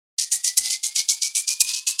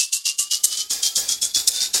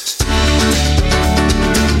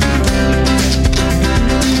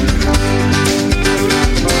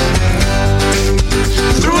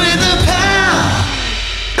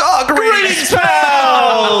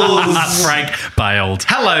bailed.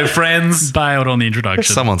 Hello, friends. Bailed on the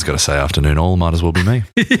introduction. Someone's got to say afternoon all. Might as well be me.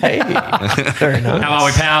 Hey, very nice. How are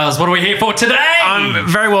we, pals? What are we here for today? I'm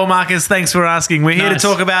very well, Marcus. Thanks for asking. We're here to Nice.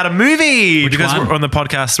 talk about a movie Which because one? we're on the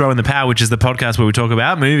podcast Throw in the Power, which is the podcast where we talk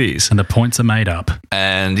about movies. And the points are made up.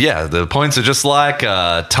 And yeah, the points are just like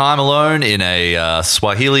time alone in a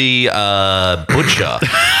Swahili butcher.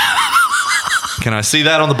 Can I see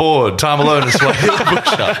that on the board? Time alone in a Swahili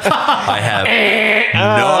butcher. I have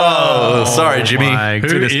no. Sorry, Jimmy. My Who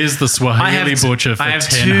goodness. is the Swahili butcher for I have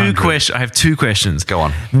 1000? I have two questions. Go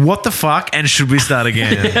on. What the fuck? And should we start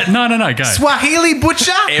again? No, go. Swahili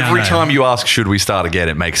butcher? Every No. time you ask, should we start again,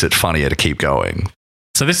 it makes it funnier to keep going.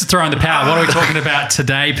 So this is Throwing the Power. What are we talking about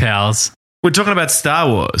today, pals? We're talking about Star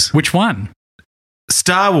Wars. Which one?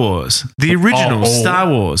 Star Wars. The original Star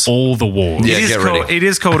Wars. All the wars. Yeah, get ready. It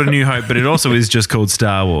is called A New Hope, but it also is just called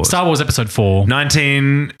Star Wars. Star Wars Episode 4.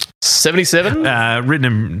 77? written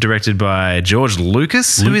and directed by George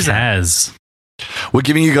Lucas. Who is that? Has. We're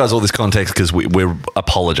giving you guys all this context because we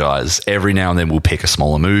apologize. Every now and then we'll pick a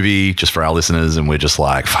smaller movie just for our listeners, and we're just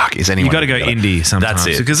like, fuck, is anyone... You got to go indie sometimes.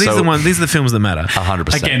 That's it. Because these are the films that matter.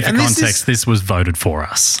 100%. Again, for And this context, this was voted for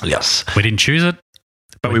us. Yes. We didn't choose it,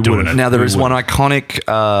 But we're we doing wouldn't. it. Now, there We is one iconic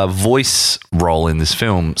voice role in this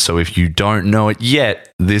film, so if you don't know it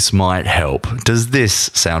yet, this might help. Does this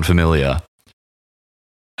sound familiar?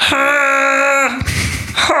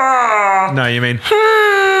 No, you mean...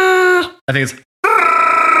 I think it's...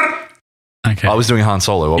 Okay. I was doing Han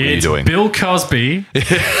Solo. What were you It's doing? Bill Cosby.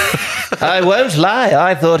 I won't lie.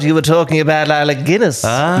 I thought you were talking about Alec Guinness.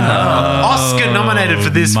 Oscar nominated for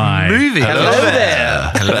this my. movie. Hello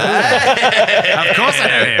there. Of course I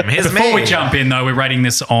know him. Here's Before me. we jump in, though, we're rating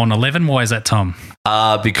this on 11. Why is that, Tom?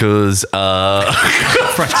 Because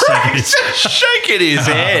he's shaking his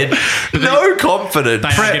head. No confidence. They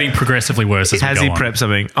are getting progressively worse as Has we he go on. prepped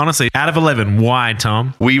something? Honestly, out of 11, why,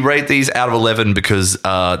 Tom? We rate these out of 11 because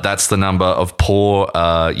that's the number of poor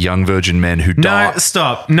young virgin men who No, die.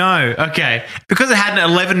 stop. No. Okay. Because it had an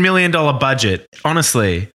 $11 million budget,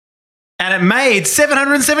 honestly. And it made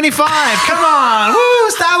 $775. Come on. Woo,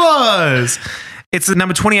 Star Wars. It's the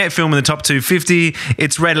number 28 film in the top 250.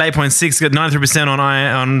 It's rated 8.6. It's got 93%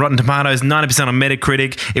 on Rotten Tomatoes, 90% on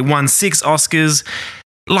Metacritic. It won 6 Oscars.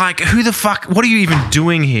 Like, who the fuck? What are you even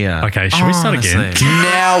doing here? Okay, should we start again? Honestly.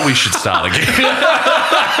 Now we should start again.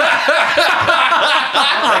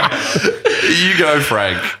 You go,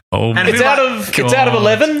 Frank. Oh, And my It's out of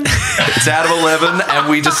 11. It's out of 11, and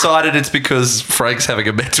we decided it's because Frank's having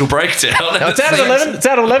a mental breakdown. No, it's out of 11. It's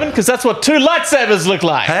out of 11 because that's what 2 lightsabers look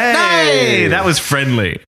like. Hey, that was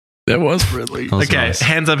friendly. that was really. That was Okay, nice.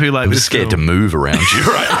 hands up who like I'm this just scared film. to move around you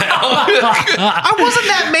right now. I wasn't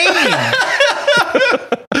that mean.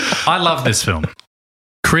 I love this film.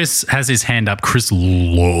 Chris has his hand up. Chris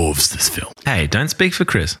loves this film. Hey, don't speak for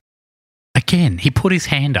Chris. Again, he put his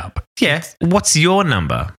hand up. Yeah. What's your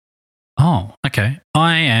number? Oh, okay.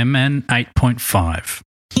 I am an 8.5.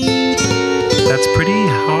 That's pretty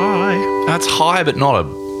high. That's high, but not a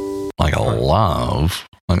love.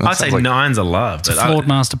 Like, that I'd say sounds like- 9's a love. It's a flawed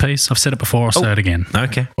masterpiece. I've said it before. I'll say it again.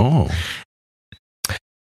 Okay. Oh,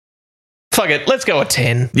 Fuck it. Let's go a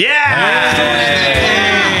 10. Yeah.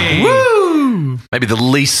 Hey. Woo. maybe the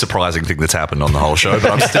least surprising thing that's happened on the whole show, but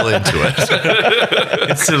I'm still into it.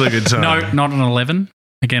 It's still a good time. No, not an 11.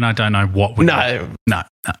 Again, I don't know what we. No, No.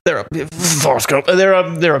 they're a Forrest Gump. They're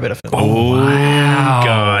a better film. Oh, wow.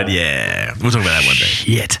 God, yeah. We'll talk about that one day.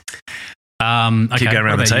 Shit. Okay, Keep going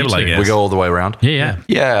around what the about table, you I two? guess. We go all the way around. Yeah.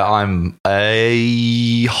 Yeah, I'm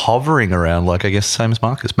hovering around, like, I guess, same as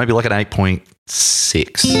Marcus. Maybe like an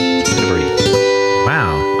 8.6.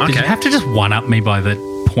 Wow. Did Okay. you have to just one up me by the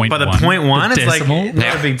point By the one? point one, The it's like decimal?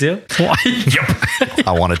 not a big deal. Yep.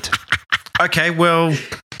 I wanted to. Okay, well,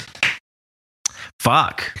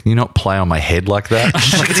 fuck. Can you not play on my head like that?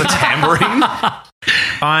 Like it's a tambourine?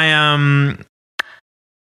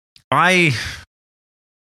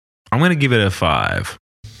 I'm going to give it a 5.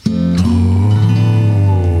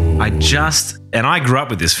 I grew up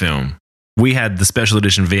with this film. We had the special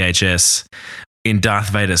edition VHS in Darth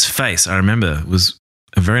Vader's face. I remember it was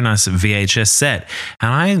a very nice VHS set.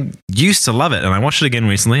 And I used to love it. And I watched it again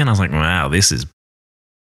recently and I was like, wow, this is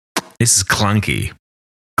clunky.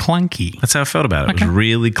 Clunky. That's how I felt about it. It was Okay.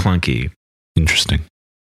 really clunky. Interesting.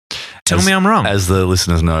 Tell me I'm wrong. As the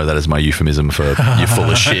listeners know, that is my euphemism for you're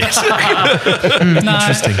full of shit. No,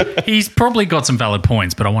 interesting. He's probably got some valid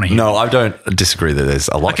points, but I want to hear. No, I don't disagree that there's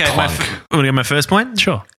a lot Okay, of I'm clunk. going to get my first point.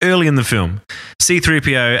 Sure. Early in the film,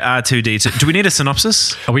 C-3PO, R2-D2. Do we need a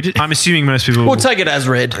synopsis? Are we I'm assuming most people We'll take it as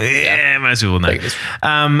read. Yeah, most people will know.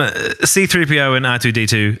 C-3PO and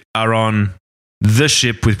R2-D2 are on the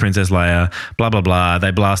ship with Princess Leia, blah, blah, blah.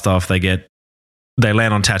 They blast off. They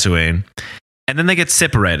land on Tatooine. And then they get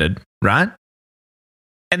separated, right?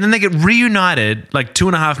 And then they get reunited like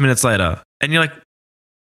 2.5 minutes later. And you're like,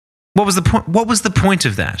 what was the point? What was the point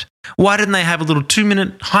of that? Why didn't they have a little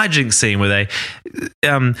 2-minute hijinks scene where they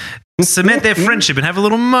cement their friendship and have a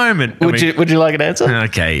little moment? Would you like an answer?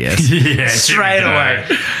 Okay, yes. Yeah, Straight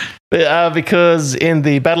away. Because in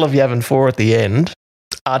the Battle of Yavin 4 at the end,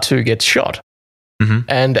 R2 gets shot. Mhm.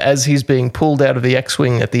 And as he's being pulled out of the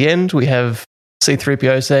X-Wing at the end, we have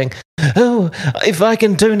C-3PO saying, "Oh, if I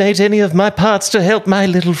can donate any of my parts to help my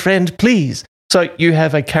little friend, please." So you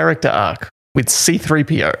have a character arc with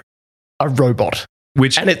C-3PO, a robot.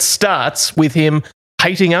 And it starts with him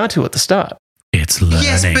hating R2 at the start. It's learning.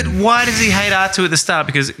 Yes, but why does he hate R2 at the start?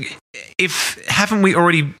 Because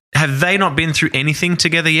have they not been through anything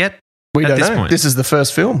together yet? We at don't this know. point? This is the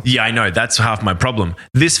first film. Yeah, I know. That's half my problem.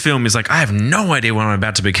 This film is like, I have no idea what I'm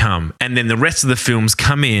about to become. And then the rest of the films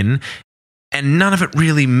come in and none of it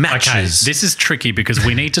really matches. Okay, this is tricky because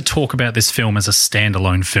we need to talk about this film as a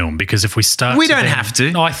standalone film because if we start We don't have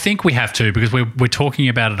to. No, I think we have to because we're talking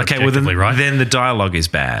about it Okay, objectively, right? Then the dialogue is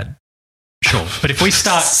bad. Sure. But if we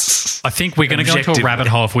start, I think we're going to go into a rabbit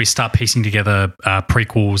hole if we start piecing together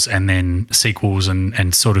prequels and then sequels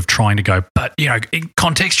and sort of trying to go, but,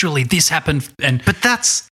 contextually, this happened. But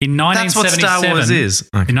that's in 1977. That's what Star Wars is.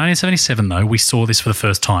 Okay. In 1977, though, we saw this for the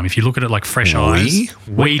first time. If you look at it like fresh eyes,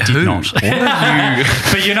 we did Who? not.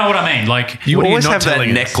 But you know what I mean? Like, You what are always not have that telling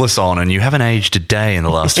us? necklace on and you haven't aged a day in the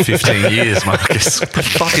last 15 years, Marcus. What the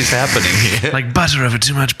fuck is happening here? Like butter over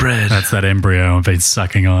too much bread. That's that embryo I've been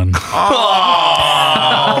sucking on.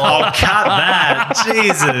 Oh, cut that.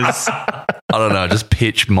 Jesus. I don't know. Just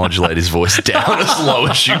pitch modulate his voice down as low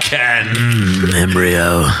as you can.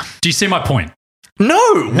 Embryo. Do you see my point? No.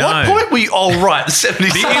 What point were you? Oh, right. The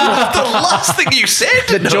 77. the last thing you said.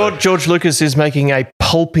 That George Lucas is making a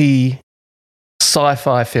pulpy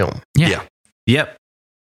sci-fi film. Yeah. Yep.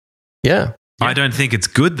 Yeah. I don't think it's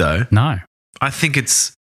good, though. No. I think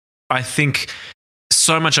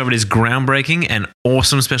so much of it is groundbreaking and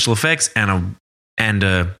awesome special effects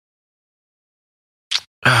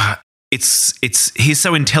he's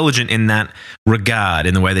so intelligent in that regard,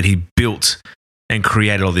 in the way that he built and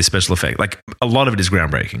created all these special effects. Like, a lot of it is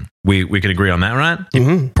groundbreaking. We can agree on that, right?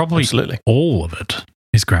 Mm-hmm. Probably Absolutely. all of it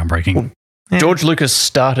is groundbreaking. Well, George Lucas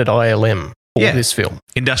started ILM for this film.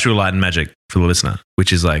 Industrial Light and Magic, for the listener,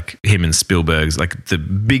 which is like him and Spielberg's, like the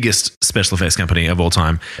biggest special effects company of all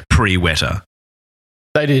time, pre-Weta.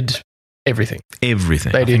 They did everything.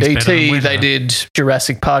 Everything. They did Nothing's better than E.T., Weta. they did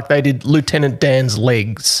Jurassic Park, they did Lieutenant Dan's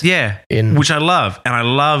legs. Yeah, which I love. And I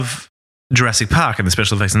love Jurassic Park and the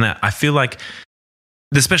special effects in that. I feel like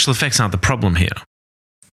the special effects aren't the problem here.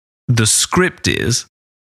 The script is,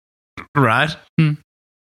 right?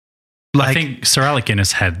 I think Sir Alec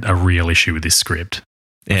Guinness had a real issue with this script.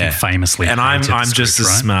 Yeah. He famously And I'm hated the just script,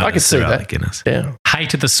 as right? smart I could as see Sir that. Alec Guinness. Yeah.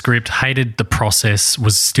 Hated the script, hated the process,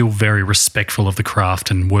 was still very respectful of the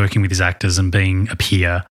craft and working with his actors and being a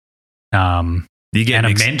peer You get and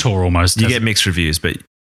mixed, a mentor almost. you get mixed reviews, but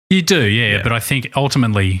You do, yeah. Yeah. But I think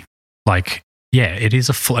ultimately, it is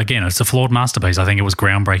it's a flawed masterpiece. I think it was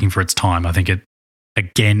groundbreaking for its time. I think it,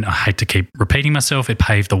 again, I hate to keep repeating myself, it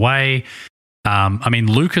paved the way.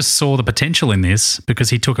 Lucas saw the potential in this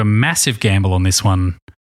because he took a massive gamble on this one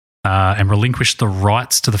and relinquished the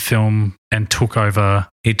rights to the film and took over.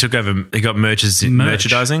 he got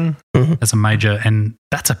merchandising. as a major, and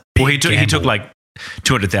that's a big Well, he took gamble. like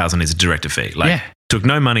 200,000 as a director fee. Like, Yeah. took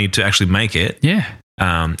no money to actually make it. Yeah.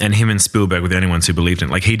 And him and Spielberg were the only ones who believed in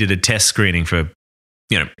it. Like, he did a test screening for,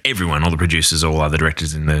 everyone, all the producers, all other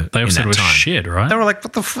directors in They all in said that it was time. shit, right? They were like,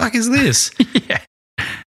 "What the fuck is this?" Yeah.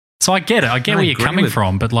 So I get it. I get I where you're agree coming with-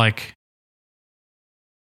 from, but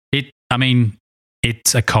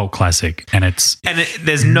it's a cult classic, and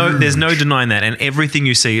There's no denying that. And everything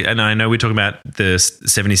you see, and I know we're talking about the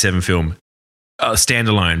 77 film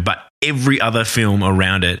standalone, but every other film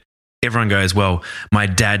around it, everyone goes, "Well, my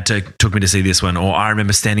dad took me to see this one," or "I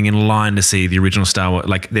remember standing in line to see the original Star Wars."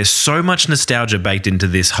 Like, there's so much nostalgia baked into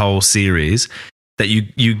this whole series that you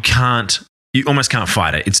almost can't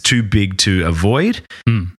fight it. It's too big to avoid.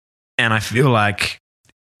 And I feel like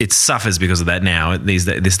it suffers because of that now, this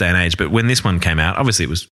day and age. But when this one came out, obviously it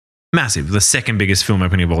was massive, the second biggest film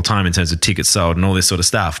opening of all time in terms of tickets sold and all this sort of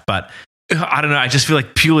stuff. But I don't know, I just feel like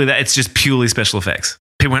it's just purely special effects.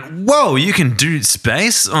 People went, "Whoa, you can do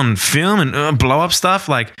space on film and blow up stuff."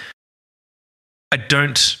 Like, I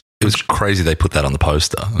don't. It was crazy they put that on the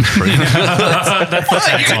poster. That's pretty-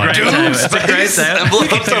 that's You can do That's a great space tale. and blow You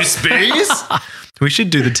can up do stuff. space. We should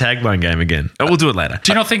do the tagline game again. Oh, we'll do it later.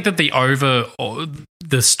 Do you not think that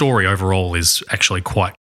the story overall is actually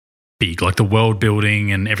quite big, like the world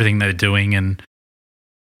building and everything they're doing? And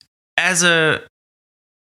As a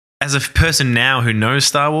person now who knows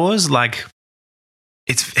Star Wars, like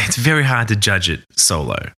it's very hard to judge it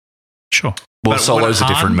solo. sure, Well, But Solo's a what-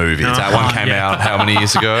 different movie. Han? That one came out how many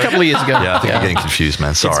years ago? A couple of years ago. Yeah, I think I'm getting confused,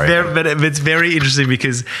 man. Sorry. It's very interesting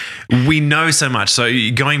because we know so much. So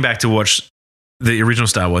going back to watch the original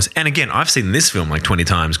Star Wars, and again, I've seen this film like 20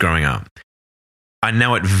 times growing up. I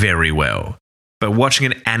know it very well. But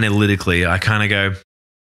watching it analytically, I kind of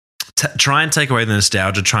go, try and take away the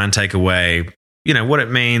nostalgia, try and take away, you know, what it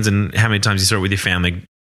means and how many times you saw it with your family.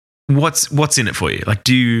 What's in it for you? Like,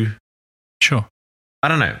 sure. I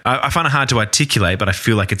don't know. I find it hard to articulate, but I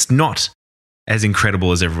feel like it's not as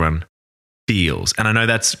incredible as everyone feels. And I know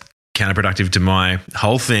that's counterproductive to my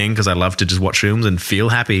whole thing because I love to just watch films and feel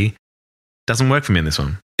happy. Doesn't work for me in this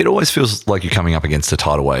one. It always feels like you're coming up against a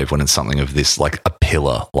tidal wave when it's something of this, like a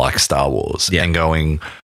pillar like Star Wars, and going,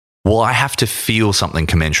 well, I have to feel something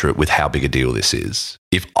commensurate with how big a deal this is.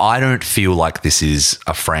 If I don't feel like this is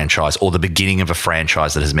a franchise or the beginning of a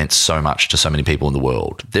franchise that has meant so much to so many people in the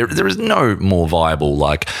world, there is no more viable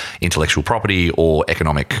like intellectual property or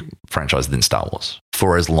economic franchise than Star Wars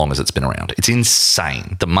for as long as it's been around. It's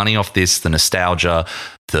insane. The money off this, the nostalgia,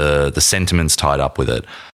 the sentiments tied up with it.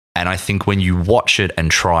 And I think when you watch it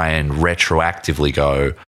and try and retroactively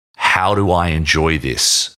go, how do I enjoy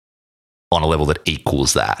this on a level that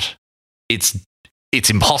equals that? It's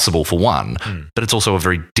impossible for one, but it's also a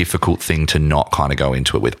very difficult thing to not kind of go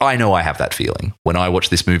into it with. I know I have that feeling when I watch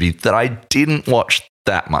this movie that I didn't watch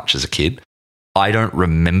that much as a kid. I don't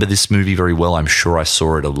remember this movie very well. I'm sure I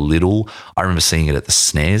saw it a little. I remember seeing it at the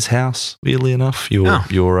Snares house, weirdly enough.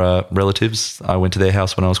 Your relatives. I went to their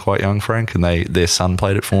house when I was quite young, Frank, and their son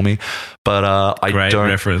played it for me. But Great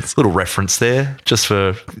reference. Little reference there, just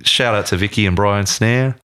for shout out to Vicky and Brian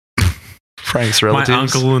Snare. Frank's relatives. My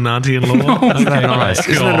uncle and auntie-in-law. Isn't that nice? God.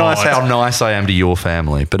 Isn't it nice how nice I am to your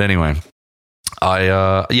family? But anyway,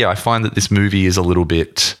 I find that this movie is a little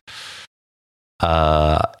bit.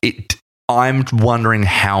 I'm wondering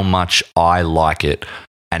how much I like it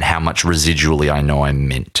and how much residually I know I'm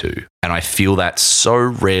meant to. And I feel that so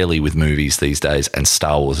rarely with movies these days, and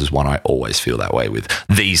Star Wars is one I always feel that way with.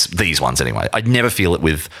 These ones anyway. I'd never feel it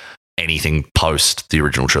with anything post the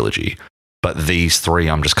original trilogy. But these three,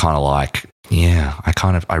 I'm just kind of like, yeah,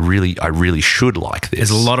 I really should like this. There's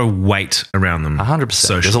a lot of weight around them. 100%.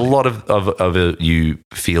 There's a lot of you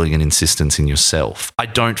feeling an insistence in yourself. I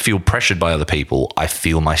don't feel pressured by other people. I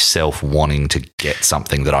feel myself wanting to get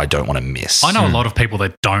something that I don't want to miss. I know a lot of people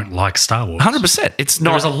that don't like Star Wars. 100%. It's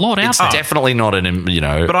not. There's a lot out there. It's definitely not an,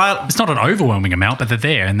 But It's not an overwhelming amount, but they're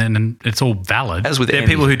there, and then it's all valid. as with there are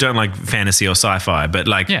people who don't like fantasy or sci-fi, but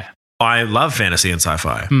like, Yeah. I love fantasy and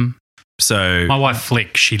sci-fi. So My wife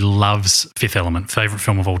Flick, she loves Fifth Element, favorite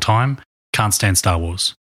film of all time. Can't stand Star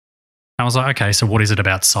Wars. I was like, okay, so what is it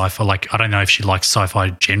about sci-fi? Like, I don't know if she likes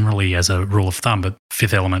sci-fi generally as a rule of thumb, but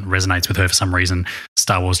Fifth Element resonates with her for some reason.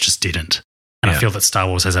 Star Wars just didn't. And I feel that Star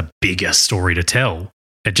Wars has a bigger story to tell.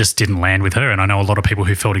 It just didn't land with her. And I know a lot of people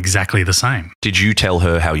who felt exactly the same. Did you tell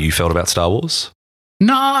her how you felt about Star Wars?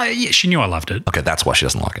 No, yeah, she knew I loved it. Okay, that's why she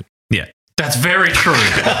doesn't like it. yeah. That's very true. No.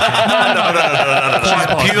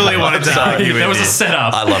 She purely wanted to argue with There was you. a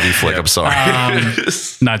setup. I love you, Flick. I'm sorry.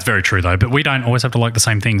 No, it's very true though. But we don't always have to like the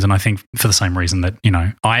same things, and I think for the same reason that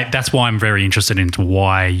that's why I'm very interested into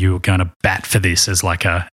why you're going to bat for this as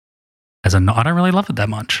I don't really love it that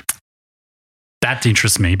much. That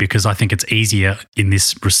interests me because I think it's easier in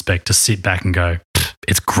this respect to sit back and go,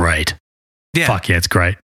 it's great. Yeah. Fuck yeah, it's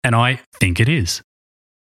great, and I think it is.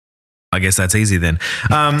 I guess that's easy then.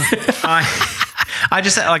 I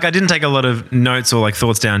just like I didn't take a lot of notes or like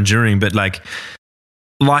thoughts down during, but like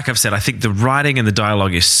I've said, I think the writing and the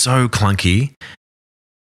dialogue is so clunky.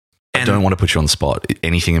 I don't want to put you on the spot.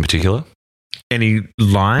 Anything in particular? Any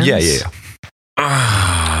lines? Yeah.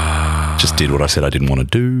 Just did what I said I didn't want to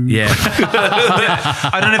do. Yeah.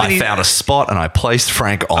 I don't have any. I found a spot and I placed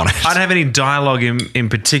Frank on it. I don't have any dialogue in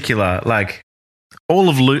particular. Like all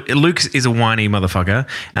of Luke is a whiny motherfucker,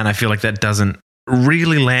 and I feel like that doesn't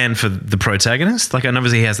really land for the protagonist. Like, and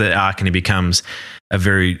obviously he has that arc and he becomes a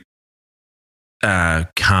very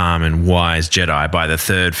calm and wise Jedi by the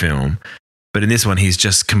third film. But in this one, he's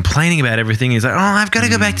just complaining about everything. He's like, oh, I've got to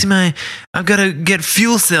go back to I've got to get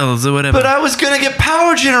fuel cells or whatever. But I was going to get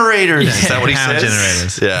power generators. Is that what he Power says?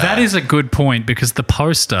 generators. Yeah. That is a good point because the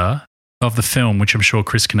poster of the film, which I'm sure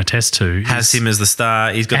Chris can attest to, Has him as the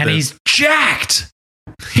star. He's got he's jacked.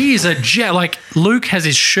 He is like Luke has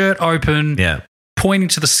his shirt open. yeah. pointing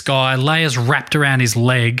to the sky. Leia's wrapped around his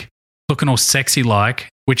leg, looking all sexy like,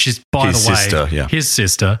 which is, by His the way, sister, yeah. his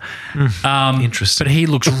sister. Interesting. But he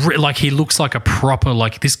looks like a proper,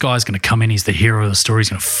 like, this guy's going to come in. He's the hero of the story. He's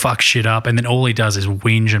going to fuck shit up. And then all he does is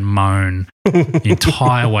whinge and moan the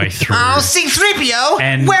entire way through. Oh, C-3PO,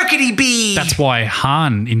 And where could he be? That's why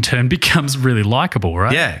Han, in turn, becomes really likable,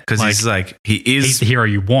 right? Yeah, because he's like, he's the hero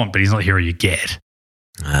you want, but he's not the hero you get.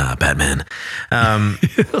 Batman.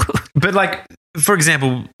 But like, for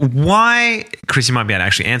example, why, Chris, you might be able to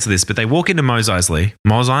actually answer this, but they walk into Mos Eisley,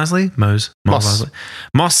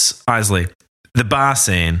 the bar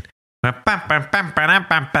scene. My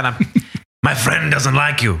friend doesn't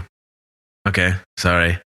like you. Okay,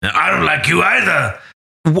 sorry. I don't like you either.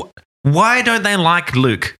 Why don't they like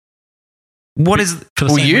Luke? What is...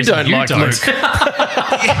 Well, you don't like Luke. Isn't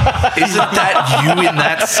that you in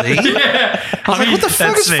that scene? Yeah. I was like, what the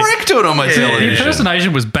fuck is Frank doing on my The television?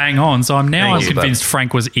 impersonation was bang on, so I'm Thank you. convinced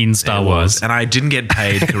Frank was in Star Wars. And I didn't get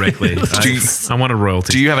paid correctly. I want a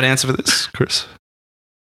royalty. Do you have an answer for this, Chris?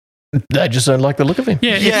 They just don't like the look of him.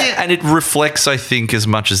 Yeah. And it reflects, I think, as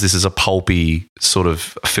much as this is a pulpy sort of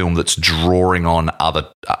film that's drawing on other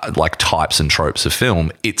like types and tropes of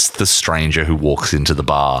film, it's the stranger who walks into the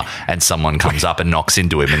bar and someone comes up and knocks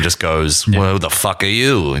into him and just goes, well, who the fuck are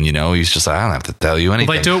you? And, he's just like, I don't have to tell you anything.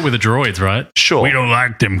 Well, they do it with the droids, right? Sure. We don't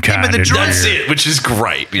like them kind but the of droids- That's it, which is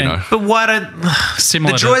great, you know. But why don't...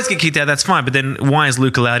 Similar the droids get kicked out, that's fine. But then why is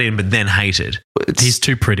Luke allowed in but then hated? He's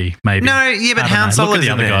too pretty, maybe. No, yeah, but I don't Han know. Solo's Look at the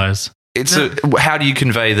in other there. guys. How do you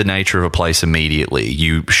convey the nature of a place immediately?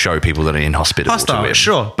 You show people that are inhospitable to Hostile, him.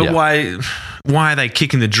 sure. But Yeah. why are they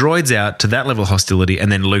kicking the droids out to that level of hostility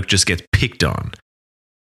and then Luke just gets picked on?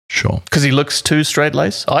 Sure. Because he looks too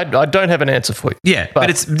straight-laced. I don't have an answer for you. Yeah, but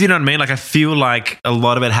it's, you know what I mean? Like, I feel like a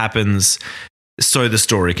lot of it happens so the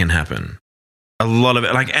story can happen. A lot of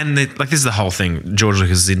it, like, and this is the whole thing. George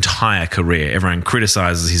Lucas' entire career, everyone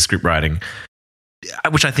criticizes his script writing,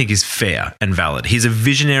 which I think is fair and valid. He's a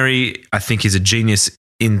visionary. I think he's a genius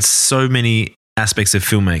in so many aspects of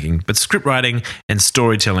filmmaking, but script writing and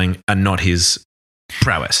storytelling are not his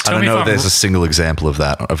prowess. I don't know if there's a single example of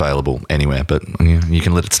that available anywhere, but you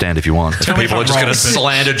can let it stand if you want. Tell me People if are I'm just going wrong, to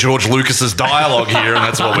but- slander George Lucas's dialogue here, and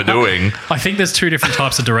that's what we're doing. I think there's two different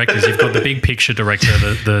types of directors. You've got the big picture director,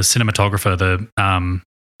 the cinematographer, the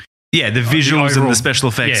visuals and overall- the special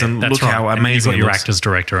effects, and that's look right. how And amazing you've got it your looks. actor's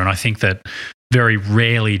director, and I think that very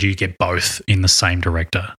rarely do you get both in the same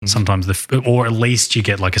director. Sometimes, or at least you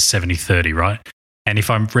get like a 70-30, right? And if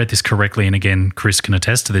I've read this correctly, and again, Chris can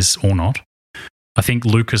attest to this or not, I think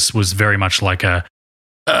Lucas was very much like a,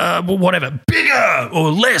 whatever, bigger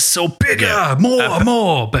or less or bigger,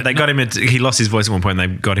 more. But They got him. He lost his voice at one point.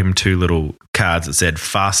 And they got him 2 little cards that said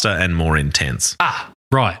 "faster" and "more intense."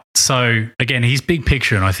 right. So again, he's big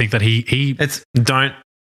picture, and I think that he It's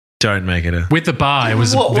don't make it a. with the bar, it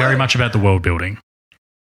was very much about the world building.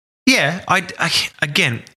 Yeah,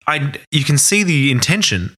 you can see the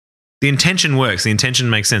intention. The intention works. The intention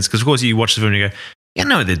makes sense because, of course, you watch the film and you go, "Yeah, I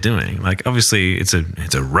know what they're doing." Like, obviously, it's a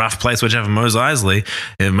rough place. Which have Mos Eisley,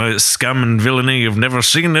 scum and villainy. You've never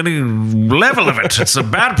seen any level of it. It's a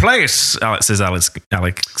bad place. Alex says Alex.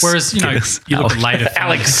 Whereas you look at later,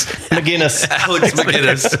 Alex McGuinness. Alex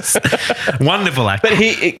McGuinness. Wonderful actor.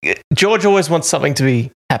 But George always wants something to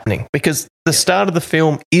be happening because the start of the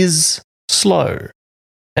film is slow.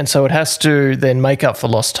 And so it has to then make up for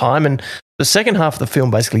lost time. And the second half of the film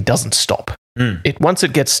basically doesn't stop. Once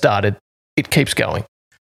it gets started, it keeps going.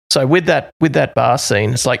 So with that bar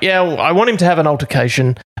scene, it's like, I want him to have an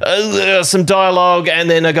altercation, some dialogue, and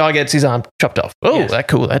then a guy gets his arm chopped off. Oh, Yes. that's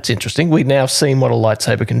cool. That's interesting. We've now seen what a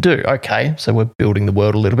lightsaber can do. Okay, so we're building the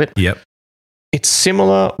world a little bit. Yep. It's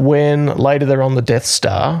similar when later they're on the Death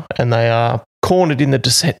Star and they are cornered in the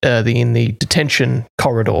detention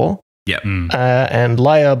corridor. Yep. And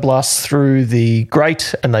Leia blasts through the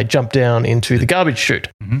grate and they jump down into the garbage chute.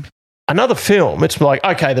 Mm-hmm. Another film, it's like,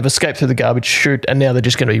 okay, they've escaped through the garbage chute and now they're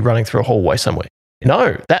just going to be running through a hallway somewhere.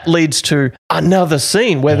 No, that leads to another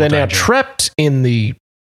scene where More they're danger. now trapped in the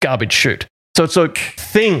garbage chute. So it's like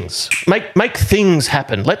things, make things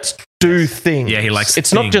happen. Let's do things. Yeah, he likes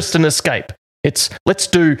It's not things. just an escape. It's let's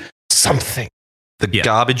do something. The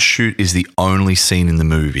garbage chute is the only scene in the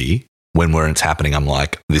movie when it's happening, I'm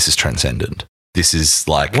like, this is transcendent. This is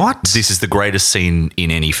like, What? This is the greatest scene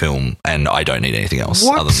in any film, and I don't need anything else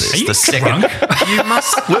What? other than this. Are you The second, You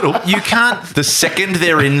must. You can't. the second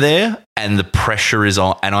they're in there and the pressure is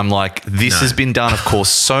on, and I'm like, this has been done, of course,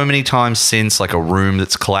 so many times since, like a room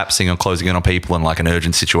that's collapsing or closing in on people and like an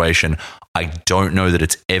urgent situation. I don't know that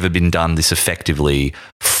it's ever been done this effectively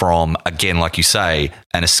from, again, like you say,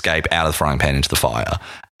 an escape out of the frying pan into the fire.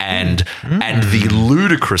 and the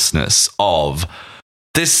ludicrousness of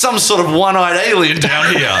there's some sort of one-eyed alien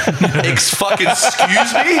down here.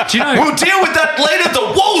 Excuse me? Do you know, we'll deal with that later.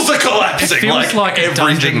 The walls are collapsing. It feels like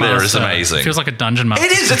everything there is amazing. It feels like a dungeon master.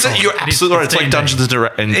 It is. You're absolutely right. It's like Dungeons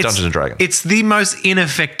and Dragons. It's the most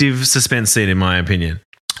ineffective suspense scene, in my opinion.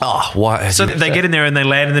 Oh, why? So they get in there and they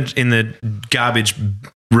land in the garbage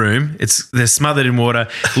room. They're smothered in water.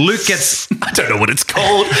 Luke gets I don't know what it's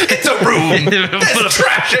called. It's a room. There's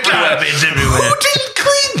trash everywhere. Who didn't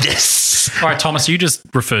clean this? All right, Thomas, you just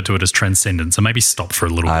referred to it as transcendence, so maybe stop for a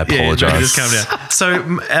little I bit. apologize. Just calm down. So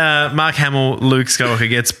Mark Hamill, Luke Skywalker,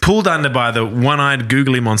 gets pulled under by the one-eyed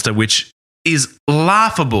googly monster, which is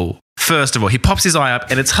laughable. First of all, he pops his eye up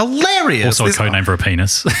and it's hilarious. Also a code name for a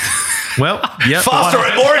penis. Well, yeah, faster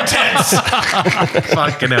and more intense.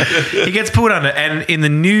 Fucking hell. He gets pulled under, and in the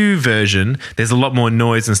new version, there's a lot more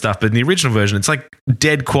noise and stuff. But in the original version, it's like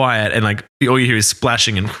dead quiet, and like all you hear is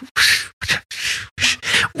splashing and.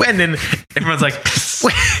 And then everyone's like,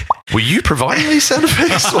 were you providing these sound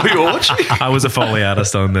effects while you were watching? I was a Foley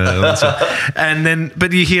artist on the. And then,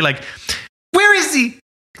 but you hear like, where is he?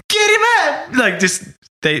 Get him out! Like just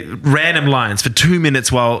random lines for 2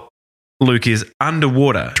 minutes while Luke is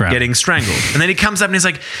underwater, getting strangled. And then he comes up and he's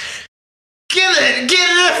like, get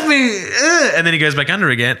it off me. And then he goes back under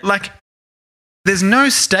again. Like, there's no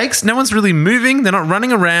stakes. No one's really moving. They're not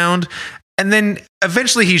running around. And then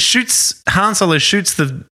eventually Han Solo shoots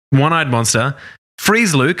the one-eyed monster,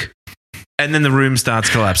 frees Luke, and then the room starts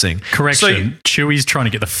collapsing. Correction. Chewie's trying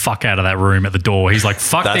to get the fuck out of that room at the door. He's like,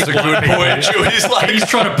 fuck That's these a good people. point. Chewie's like, he's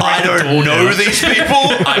trying to break I the don't door know down. these people.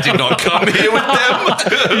 I did not come here with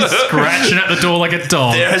them. He's scratching at the door like a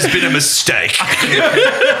dog. There has been a mistake. Chewie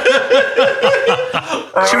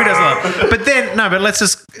does a lot. But then,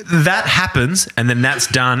 that happens, and then that's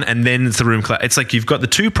done, and then it's the room collapse. It's like you've got the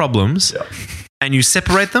two problems, and you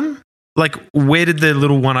separate them. Like, where did the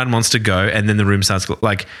little one-eyed monster go? And then the room starts,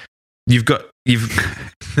 like, you've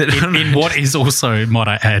in what is also, might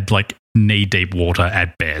I add, like knee-deep water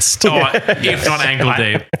at best. If not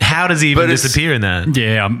ankle-deep. How does he even disappear in that?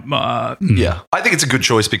 Yeah. Yeah. I think it's a good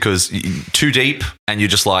choice because too deep and you're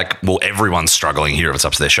just like, well, everyone's struggling here if it's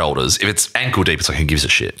up to their shoulders. If it's ankle deep, it's like, who gives a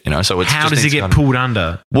shit, you know? So it's how does he get pulled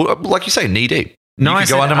under? Well, like you say, knee deep. No, I knees.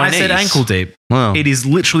 said ankle deep. Wow. It is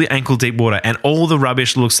literally ankle deep water, and all the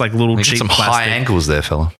rubbish looks like little You cheap got some plastic. high ankles there,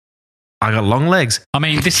 fella. I got long legs. I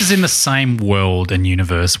mean, this is in the same world and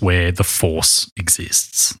universe where the Force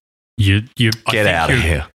exists. You Get out of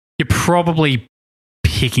here. You're probably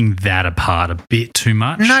picking that apart a bit too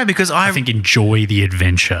much. No, because I think enjoy the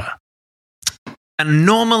adventure. And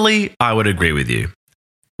normally, I would agree with you.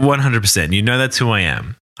 100%. You know that's who I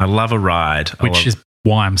am. I love a ride. Which is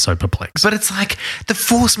why I'm so perplexed. But it's like, the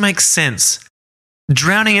Force makes sense.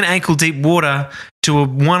 Drowning in ankle-deep water to a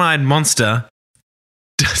one-eyed monster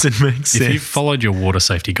doesn't make sense. If you followed your water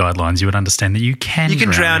safety guidelines, you would understand that you can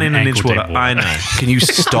drown in an inch water. I know. Can you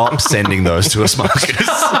stop sending those to us, Marcus?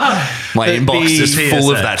 My inbox is full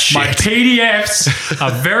of that shit. My PDFs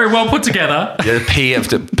are very well put together. Yeah, the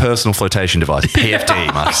PF, personal flotation device,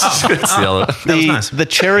 PFD, Marcus. That's the other. That was nice. The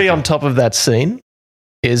cherry on top of that scene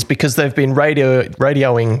is because they've been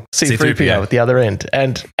radioing C-3PO at the other end.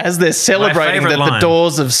 And as they're celebrating that the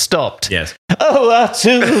doors have stopped. Yes. Oh,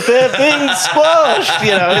 R2, they're being squashed.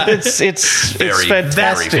 You know, it's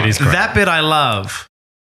fantastic. That bit I love.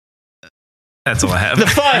 That's all I have. The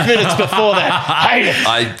 5 minutes before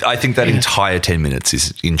that. I think that entire 10 minutes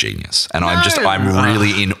is ingenious. And I'm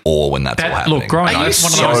really in awe when that's all happening. Look, growing up, it's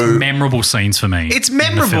one of the most memorable scenes for me. It's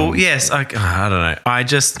memorable, yes. I don't know.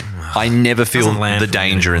 I never feel the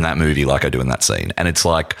danger in that movie like I do in that scene. And it's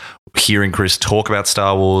like hearing Chris talk about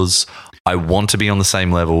Star Wars, I want to be on the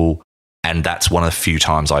same level. And that's one of the few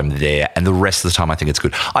times I'm there. And the rest of the time, I think it's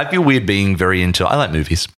good. I feel weird being I like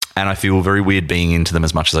movies. And I feel very weird being into them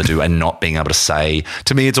as much as I do and not being able to say,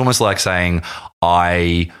 to me, it's almost like saying,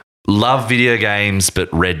 I love video games,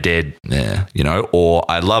 but Red Dead, you know, or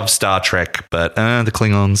I love Star Trek, but the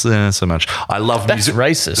Klingons, so much. I love music.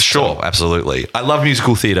 That's racist. Sure, absolutely. I love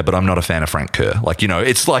musical theatre, but I'm not a fan of Frank Kerr. Like, you know,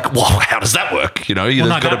 it's like, well, how does that work? You know,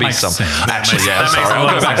 there's got to be some. Actually, yeah, sorry,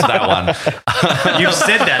 I'll go back to that one. You've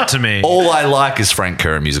said that to me. All I like is Frank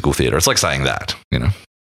Kerr in musical theatre. It's like saying that, you know.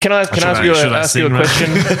 Can I ask you a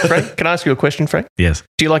question, Frank? Can I ask you a question, Frank? Yes.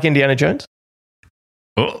 Do you like Indiana Jones?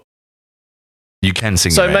 Oh. You can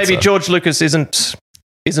sing. So maybe George Lucas isn't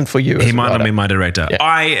for you. He might not be my director.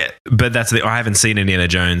 Yeah. But I haven't seen Indiana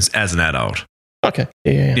Jones as an adult. Okay.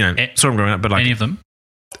 Yeah. You know, saw him growing up, but like any of them.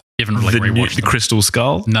 You haven't like rewatched the Crystal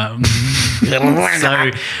Skull. No. So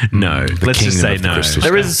no. Let's just say no.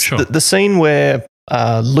 There is the scene where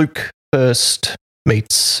Luke first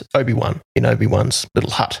meets Obi-Wan in Obi-Wan's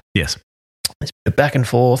little hut. Yes. It's back and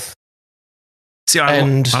forth. See, I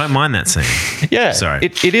don't mind that scene. Yeah. Sorry.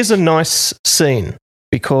 It is a nice scene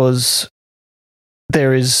because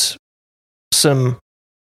there is some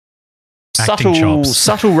Acting chops.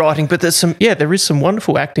 subtle writing, but there is some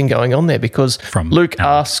wonderful acting going on there because From Luke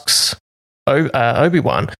Alec. asks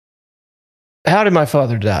Obi-Wan, "How did my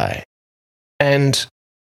father die?" And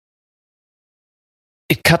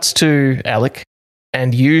it cuts to Alec,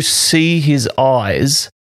 and you see his eyes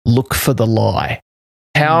look for the lie.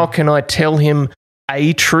 How can I tell him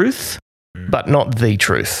a truth, but not the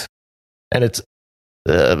truth? And it's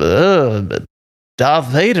Darth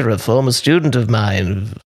Vader, a former student of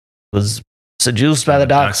mine, was seduced by the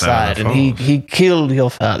dark side, and he killed your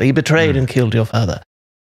father. He betrayed and killed your father.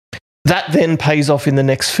 That then pays off in the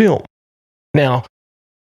next film. Now,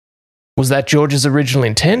 was that George's original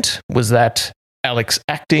intent? Was that Alex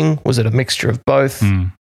acting? Was it a mixture of both?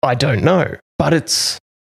 I don't know, but it's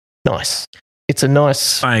nice. It's a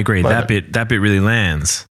nice. I agree. moment. That bit really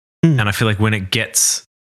lands. And I feel like when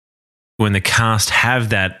the cast have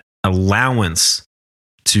that allowance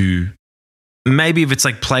to maybe if it's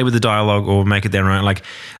like play with the dialogue or make it their own, like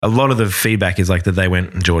a lot of the feedback is like that they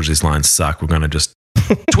went, George, these lines suck. We're going to just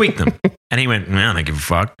tweak them. And he went, I don't give a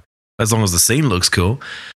fuck as long as the scene looks cool.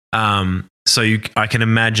 So I can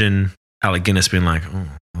imagine Alec Guinness being like, oh,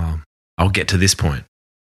 well, I'll get to this point.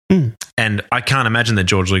 And I can't imagine that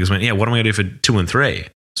George Lucas went, yeah, what am I going to do for 2 and 3?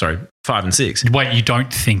 Sorry, 5 and 6. Wait, you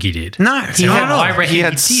don't think he did? No, I reckon he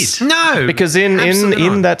did. No, Because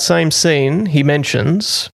in that same scene, he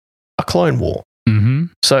mentions a Clone War. Mm-hmm.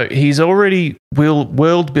 So he's already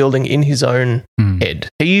world building in his own head.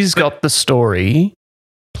 He's got the story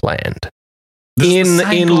planned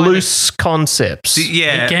in loose concepts.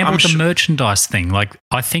 Yeah, He gambled the merchandise thing. Like,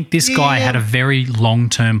 I think this guy had a very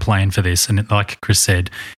long-term plan for this. And like Chris said,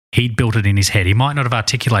 he'd built it in his head. He might not have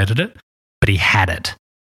articulated it, but he had it.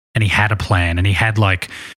 And he had a plan. And he had like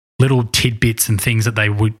little tidbits and things that they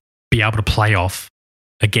would be able to play off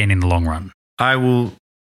again in the long run. I will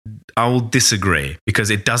disagree because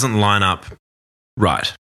it doesn't line up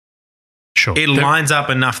right. Sure. It lines up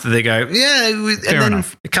enough that they go, yeah, and then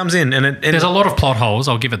enough. it comes in. And There's a lot of plot holes.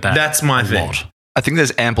 I'll give it that. That's my a thing. lot. I think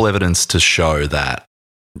there's ample evidence to show that,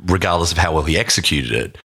 regardless of how well he executed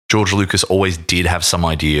it, George Lucas always did have some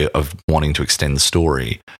idea of wanting to extend the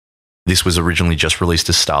story. This was originally just released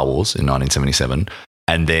as Star Wars in 1977.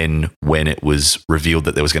 And then when it was revealed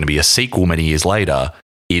that there was going to be a sequel many years later,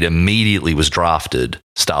 it immediately was drafted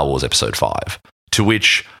Star Wars Episode 5, to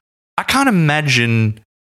which I can't imagine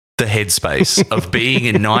the headspace of being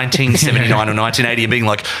in 1979 or 1980 and being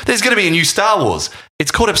like, there's going to be a new Star Wars.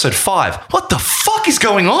 It's called Episode 5. What the fuck is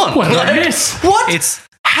going on? What did I miss? What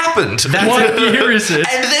happened? What year is it?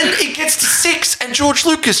 And then it gets to 6 and George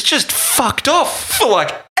Lucas just fucked off for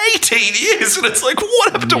like 18 years. And it's like,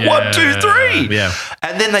 what happened to 1, 2, 3? Yeah.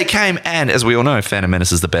 And then they came, and as we all know, Phantom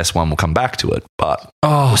Menace is the best one. We'll come back to it. But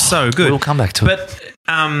So good. we'll come back to it.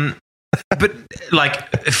 But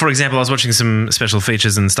like, for example, I was watching some special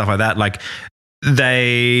features and stuff like that. Like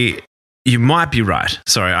you might be right.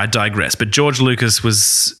 Sorry, I digress. But George Lucas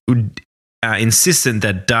was insistent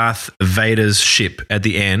that Darth Vader's ship at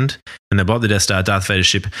the end, and they blow up the Death Star, Darth Vader's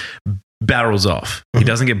ship barrels off. He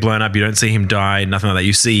doesn't get blown up. You don't see him die, nothing like that.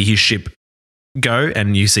 You see his ship go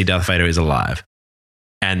and you see Darth Vader is alive.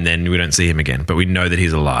 And then we don't see him again, but we know that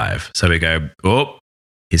he's alive. So we go, oh,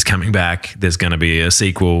 he's coming back. There's going to be a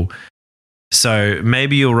sequel. So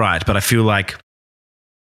maybe you're right, but I feel like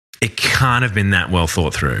it can't have been that well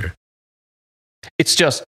thought through. It's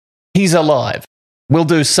just, he's alive. We'll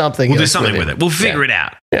do something. We'll do else something with it. We'll figure it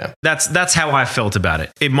out. Yeah. That's how I felt about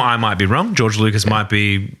it. I might be wrong. George Lucas might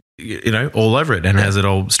be, all over it and has it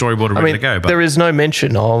all storyboarded ready to go. But there is no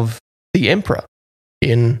mention of the Emperor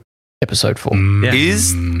in Episode 4. Yeah.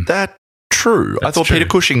 Is that true? I That's thought true. Peter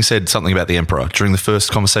Cushing said something about the Emperor during the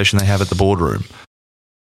first conversation they have at the boardroom.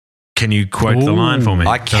 Can you quote the line for me?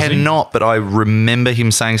 I cannot, but I remember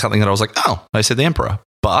him saying something that I was like, oh, they said the Emperor.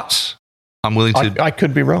 But I'm willing to... I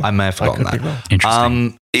could be wrong. I may have forgotten I could that. be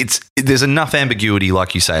wrong. Interesting. There's enough ambiguity,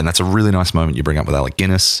 like you say, and that's a really nice moment you bring up with Alec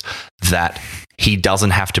Guinness, that he doesn't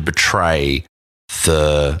have to betray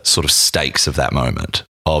the sort of stakes of that moment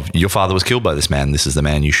of your father was killed by this man. This is the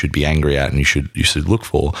man you should be angry at and you should look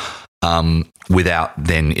for. Without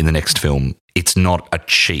then in the next film, it's not a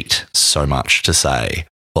cheat so much to say,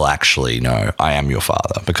 well, actually, no, I am your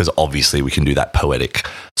father, because obviously we can do that poetic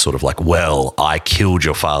sort of like, well, I killed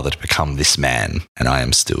your father to become this man and I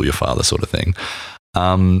am still your father sort of thing.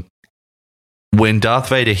 When Darth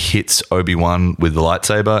Vader hits Obi-Wan with the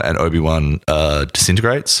lightsaber and Obi-Wan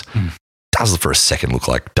disintegrates, does for a second look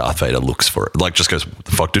like Darth Vader looks for it. Like, just goes, "Where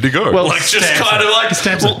the fuck did he go?" Well, like, just kind of like,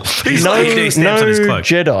 he's no, like, he stamps on his cloak.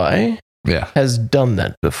 Jedi yeah, has done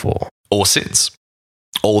that before. or since.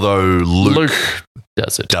 Although Luke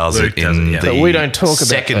does it. Luke does it, But we don't talk about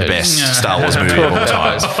second those. best Star Wars movie of all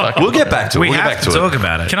time. We'll get back to it. We We'll get have back to to talk it.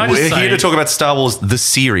 about it. Can I just We're say, here to talk about Star Wars, the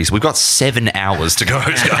series. We've got 7 hours to go,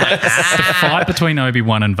 guys. the fight between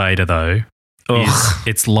Obi-Wan and Vader, though,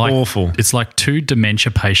 it's like awful. It's like 2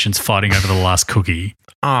 dementia patients fighting over the last cookie.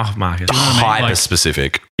 Oh, Marcus. what I mean? Hyper Like-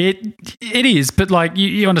 specific. It is, but like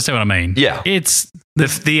you understand what I mean. Yeah. It's The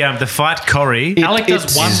fight, Corey. Alec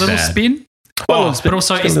does one little bad. spin. Well, But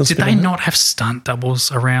also, it's got a little did spin they on it. not have stunt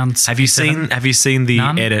doubles around? Have you seen the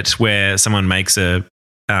None? edit where someone makes a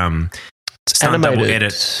stunt double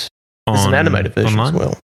edit There's an animated version online? as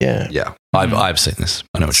well. Yeah. Yeah. I've seen this.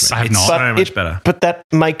 I know what you I mean. have not. So much better. But that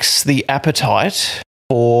makes the appetite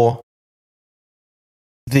for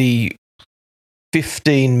the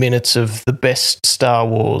 15 minutes of the best Star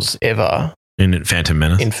Wars ever In Phantom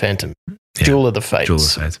Menace. in Phantom. Yeah. Duel of the Fates. Duel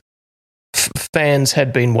of the Fates. Fans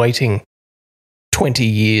had been waiting 20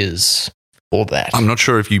 years for that. I'm not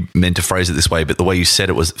sure if you meant to phrase it this way, but the way you said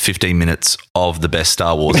it was 15 minutes of the best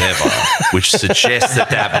Star Wars ever, which suggests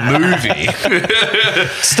that movie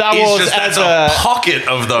Star is Wars just as that's a pocket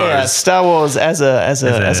of those. yeah, Star Wars as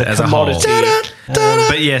a commodity.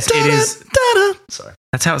 But yes, it is. Sorry.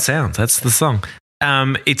 That's how it sounds. That's the song.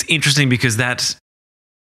 It's interesting because the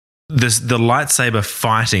lightsaber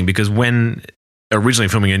fighting, because when originally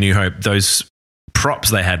filming A New Hope, those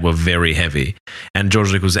props they had were very heavy, and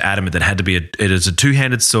George Lucas was adamant that it had to be it is a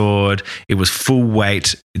 2-handed sword. It was full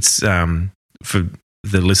weight. It's for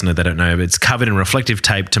the listener that don't know, but it's covered in reflective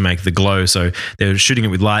tape to make the glow. So they're shooting it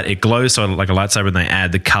with light. It glows so like a lightsaber, and they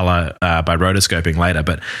add the color by rotoscoping later.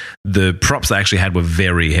 But the props they actually had were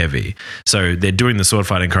very heavy. So they're doing the sword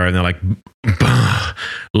fighting choreo, and they're like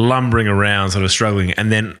lumbering around, sort of struggling,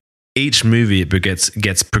 and then each movie it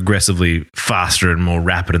gets progressively faster and more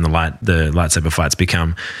rapid, and the lightsaber fights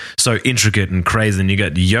become so intricate and crazy. And you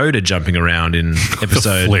got Yoda jumping around in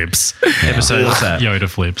episode flips. episode what's that? Yoda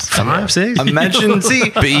flips. 5, 6? Imagine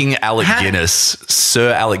being Alec Guinness,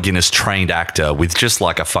 Sir Alec Guinness, trained actor with just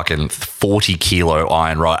like a fucking 40 kilo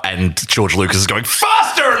iron rod, and George Lucas is going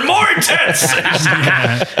faster and more intense,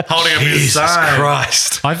 holding up his Jesus sign.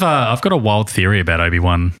 Christ. I've got a wild theory about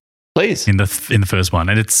Obi-Wan Please. in the first one,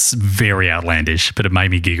 and it's very outlandish, but it made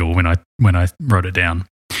me giggle when I wrote it down.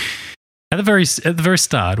 At the very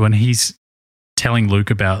start, when he's telling Luke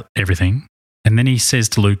about everything, and then he says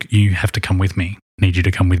to Luke, "You have to come with me. I need you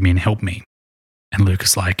to come with me and help me." And Luke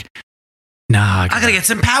is like, "Nah, I gotta get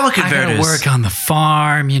some power I converters. gotta work on the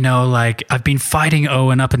farm. Like I've been fighting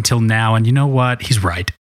Owen up until now, and you know what? He's right.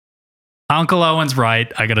 Uncle Owen's right.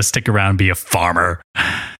 I gotta stick around and be a farmer."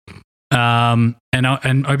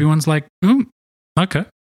 And Obi-Wan's like, okay,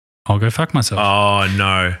 I'll go fuck myself. Oh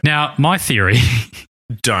no! Now, my theory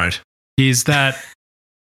Don't. is that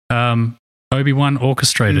Obi-Wan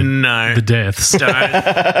orchestrated No. the deaths Don't.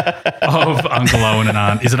 of Uncle Owen and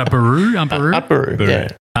Aunt. Is it Aunt Beru? Aunt Beru? Upper,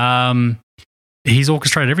 yeah. He's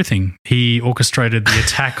orchestrated everything. He orchestrated the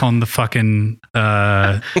attack on the fucking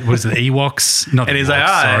was it the Ewoks? Not And the he's Ewoks,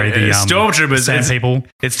 like, sorry, the stormtroopers. sand people.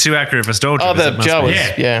 It's too accurate for stormtroopers. Oh, the It must be-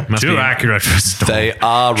 Jawas. Yeah. must Too be- accurate for storm. They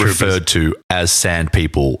are referred to as sand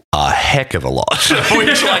people a heck of a lot,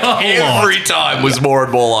 which like every time was more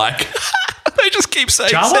and more like they just keep saying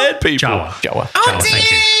Jawa? sand people. Jawa. Jawa,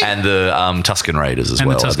 thank you. And the Tusken Raiders as And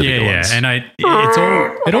well. the are the bigger ones. and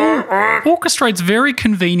it all orchestrates very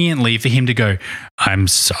conveniently for him to go, "I'm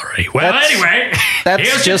sorry." Well, That's- anyway, That's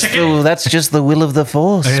here's just your ticket. that's just the will of the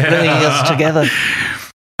Force bringing us together.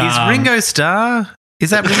 Is Ringo Starr? Is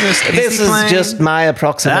that Ringo Starr? This is just my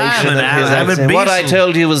approximation of his accent. What I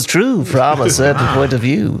told you was true from a certain point of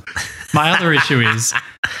view. My other issue is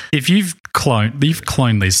if you've cloned these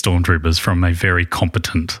stormtroopers from a very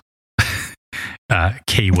competent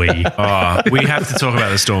Kiwi. Oh, we have to talk about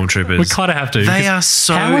the stormtroopers. We kind of have to. They are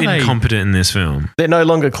so how are they- incompetent in this film. They're no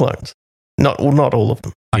longer clones. Not all of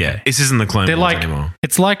them. Yeah, this isn't the Clone They're Wars like anymore.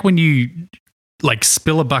 it's like when you like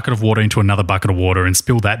spill a bucket of water into another bucket of water and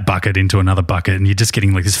spill that bucket into another bucket, and you're just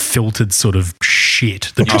getting like this filtered sort of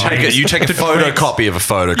shit. That You take a photocopy of a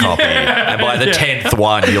photocopy, and by the 10th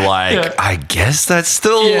one, you're like, I guess that's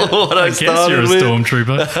still what I guess started you're a with.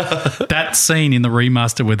 stormtrooper. That scene in the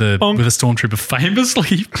remaster with a stormtrooper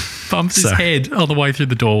famously bumps his head on the way through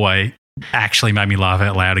the doorway actually made me laugh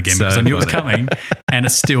out loud again because I knew it was coming, and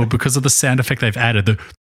it's still because of the sound effect they've added, the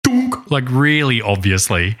dunk, like really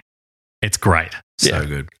obviously, it's great. So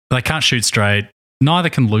good. They can't shoot straight. neither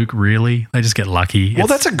can Luke, really. They just get lucky. Well,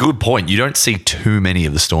 that's a good point. You don't see too many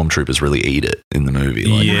of the stormtroopers really eat it in the movie.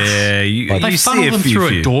 Like, yeah, they funnel them through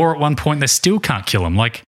a door at one point. They still can't kill them.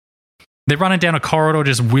 Like, they're running down a corridor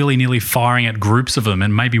just willy-nilly firing at groups of them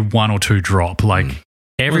and maybe one or two drop. Like,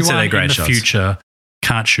 everyone in the future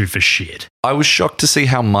can't shoot for shit. I was shocked to see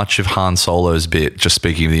how much of Han Solo's bit, just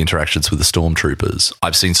speaking of the interactions with the stormtroopers,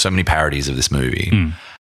 I've seen so many parodies of this movie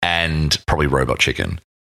and probably Robot Chicken.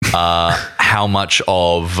 How much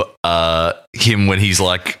of him when he's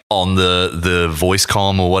like on the voice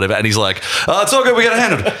comm or whatever, and he's like, it's all good, we got it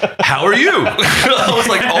handled. How are you? I was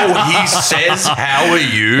like, he says, how are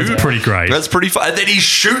you? That's pretty great. That's pretty fun. And then he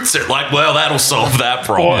shoots it like, well, that'll solve that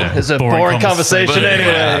problem. It's a boring conversation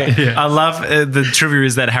anyway. Yeah. I love the trivia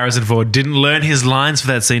is that Harrison Ford didn't learn his lines for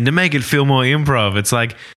that scene to make it feel more improv. It's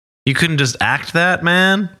like, you couldn't just act that,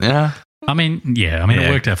 man. Yeah. I mean, it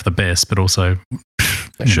worked out for the best, but also...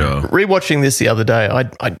 Sure. Rewatching this the other day,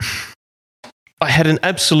 I had an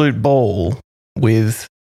absolute ball with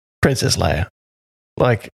Princess Leia.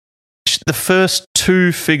 Like, the first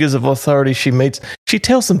two figures of authority she meets, she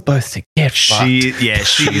tells them both to get fucked.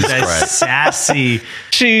 She's sassy.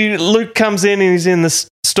 Luke comes in and he's in the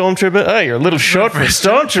stormtrooper. Oh, you're a little short for a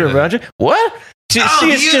stormtrooper, aren't you? What? She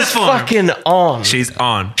is just fucking on. She's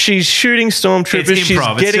on. She's shooting stormtroopers. She's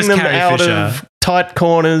getting them out of tight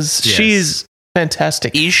corners. Yes. She's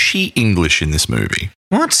fantastic. Is she English in this movie?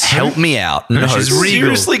 What? Help me out. No, she's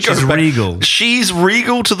regal. Seriously, She's regal. She's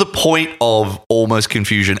regal to the point of almost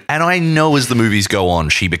confusion. And I know as the movies go on,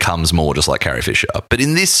 she becomes more just like Carrie Fisher. But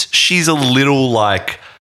in this, she's a little like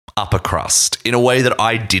upper crust in a way that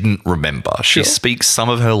I didn't remember. She speaks some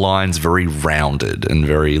of her lines very rounded and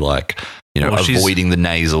very like... avoiding the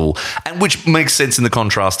nasal, and which makes sense in the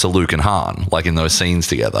contrast to Luke and Han, like in those scenes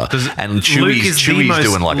together. And Chewie's doing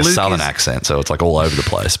like a southern accent, so it's like all over the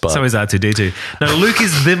place. But so is R2-D2. No, Luke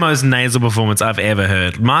is the most nasal performance I've ever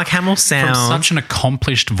heard. Mark Hamill sounds from such an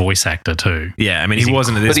accomplished voice actor too. Yeah, I mean he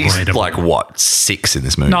wasn't at this point. He's like what 6 in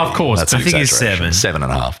this movie? No, of course. That's I think he's 7,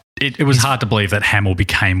 7.5. It was hard to believe that Hamill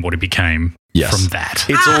became what he became from that.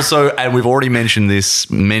 It's also, and we've already mentioned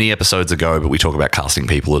this many episodes ago, but we talk about casting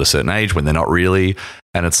people at a certain age when they're not really.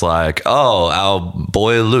 And it's like, our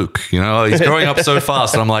boy Luke, he's growing up so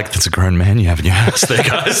fast. And I'm like, that's a grown man you have in your house there,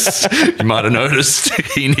 guys. You might have noticed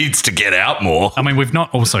he needs to get out more. I mean, we've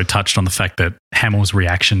not also touched on the fact that Hamill's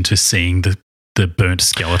reaction to seeing the burnt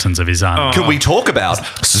skeletons of his aunt. Can we talk about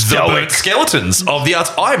the burnt skeletons of the arts?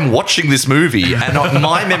 I'm watching this movie and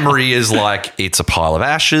my memory is like it's a pile of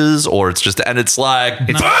ashes or it's just, and it's like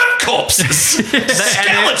it's burnt corpses,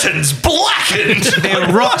 skeletons blackened.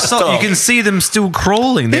 They're rock solid. You can see them still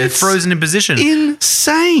crawling. They're frozen in position.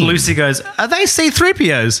 Insane. Lucy goes, are they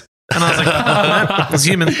C-3POs? And I was like, no, it's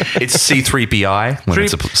human. It's C-3PI when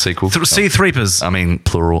it's a sequel. C-3pers. I mean,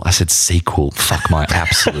 plural. I said sequel. Fuck my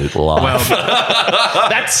absolute life. Well,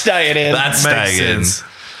 that's staying in. That's staying in.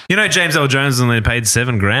 James L. Jones only paid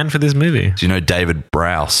 $7,000 for this movie. Do you know David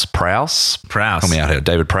Prowse? Prowse. Help me out here.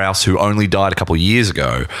 David Prowse, who only died a couple of years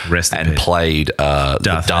ago and played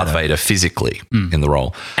Darth Vader physically in the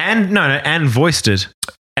role. And voiced it.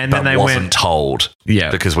 And then they wasn't told. Yeah.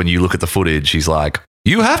 Because when you look at the footage, he's like,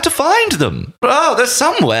 you have to find them. Oh, they're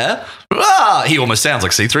somewhere. He almost sounds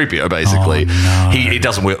like C-3PO, basically. Oh, no. It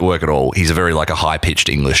doesn't work at all. He's a very like a high-pitched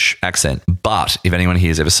English accent. But if anyone here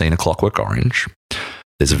has ever seen A Clockwork Orange,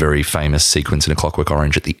 there's a very famous sequence in A Clockwork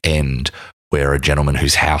Orange at the end where a gentleman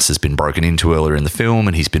whose house has been broken into earlier in the film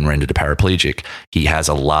and he's been rendered a paraplegic, he has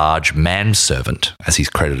a large manservant, as he's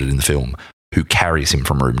credited in the film, who carries him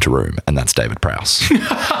from room to room, and that's David Prowse.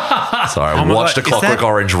 So I watched A Clockwork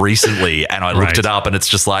Orange recently, and I looked it up, and it's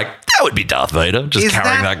just like, that would be Darth Vader, just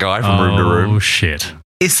carrying that guy from room to room. Oh, shit.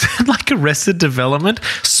 Is that like Arrested Development?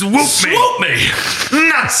 Swoop me!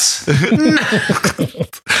 Nuts!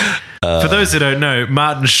 For those who don't know,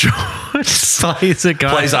 Martin Short plays a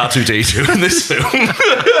guy. Plays R2-D2 in this film.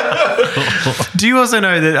 Do you also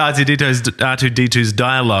know that R2-D2's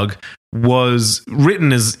dialogue was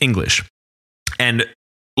written as English and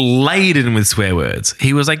laden with swear words?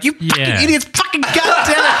 He was like, you fucking idiots, fucking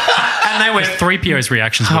goddamn it. And they went, 3PO's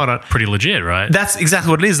reactions were pretty legit, right? That's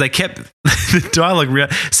exactly what it is. They kept the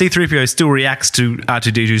dialogue. C-3PO still reacts to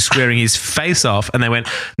R2-D2 swearing his face off, and they went,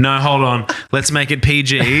 no, hold on, let's make it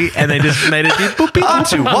PG. And they just made it boop, beep,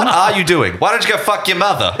 R2, what are you doing? Why don't you go fuck your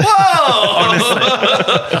mother? Whoa!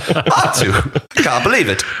 R2, can't believe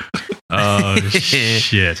it. Oh,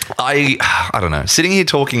 shit. I don't know. Sitting here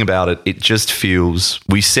talking about it, it just feels...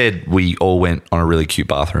 We said we all went on a really cute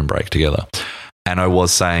bathroom break together. and I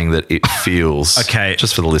was saying that it feels Okay.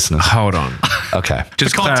 just for the listeners. Hold on. Okay,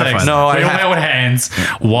 Just For clarify. context, No, I we all have- held hands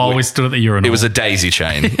while we stood at the urinal. it was a daisy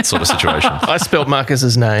chain sort of situation. I spelt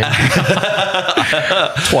Marcus's name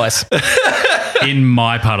twice. in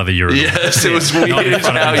my part of the urinal. Yes, it was Not in weird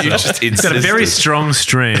front of how you himself. just It's got insisted. a very strong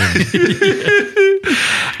stream.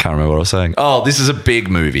 Can't remember what I was saying. Oh, this is a big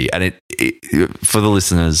movie, and it for the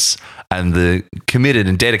listeners and the committed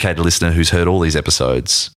and dedicated listener who's heard all these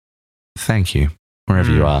episodes, thank you,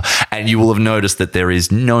 wherever you are. And you will have noticed that there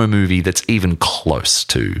is no movie that's even close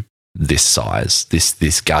to this size,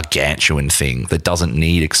 this gargantuan thing that doesn't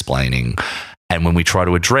need explaining. And when we try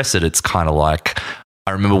to address it, it's kind of like,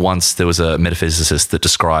 I remember once there was a metaphysicist that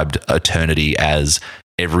described eternity as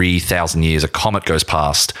every 1,000 years a comet goes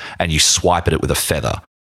past and you swipe at it with a feather.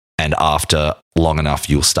 And after long enough,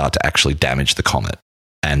 you'll start to actually damage the comet.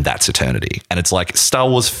 And that's eternity. And it's like Star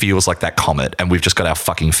Wars feels like that comet, and we've just got our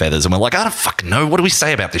fucking feathers, and we're like, I don't fucking know. What do we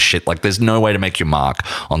say about this shit? Like, there's no way to make your mark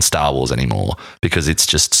on Star Wars anymore because it's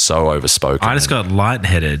just so overspoken. I just got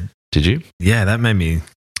lightheaded. Did you? Yeah, that made me.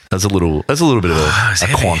 There's a little bit of It's a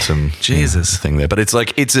heavy. quantum Jesus. thing there, but it's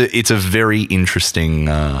like it's a very interesting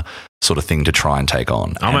sort of thing to try and take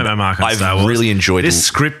on. I'll make my mark on I've Star Wars. really enjoyed This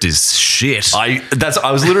script is shit. I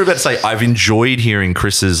was literally about to say I've enjoyed hearing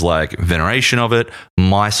Chris's like veneration of it,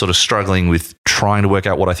 my sort of struggling with trying to work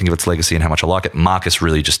out what I think of its legacy and how much I like it. Marcus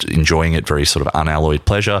really just enjoying it, very sort of unalloyed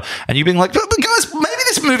pleasure, and you being like, but guys, maybe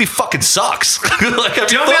this movie fucking sucks. Like,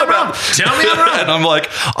 Tell me I'm wrong. Tell me I'm wrong. And I'm like,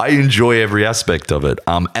 I enjoy every aspect of it,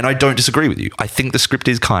 and I don't disagree with you. I think the script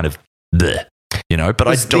is kind of bleh, but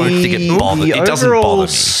I don't think it bothers. The It doesn't overall bother me.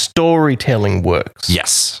 storytelling works.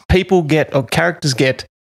 Yes. Characters get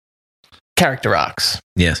character arcs.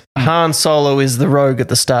 Yes. Han Solo is the rogue at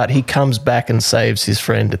the start. He comes back and saves his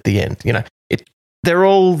friend at the end. They're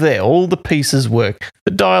all there. All the pieces work.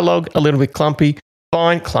 The dialogue, a little bit clumpy.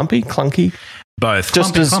 Fine. Clunky. Both.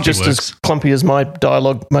 Just as clumpy as my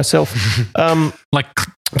dialogue myself. Like,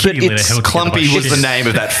 But kitty litter it's held together Clumpy by was the shit. name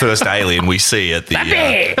of that first alien we see at the. I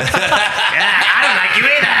don't like you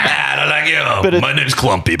either. I don't like you. But it- My name's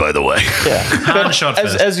Clumpy, by the way. Yeah. Han shot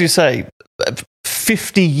first. As you say,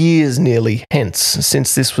 50 years nearly hence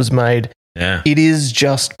since this was made, Yeah. it is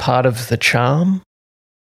just part of the charm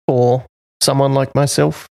for someone like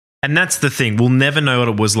myself. And that's the thing. We'll never know what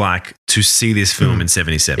it was like to see this film in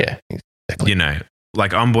 77. Yeah, exactly.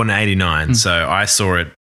 Like I'm born in 89, so I saw it,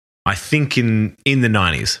 I think, in the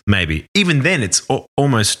 90s, maybe. Even then, it's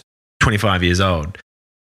almost 25 years old.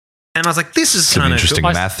 And I was like, this is Some kind of interesting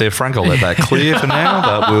math there, Frank. I'll let that clear for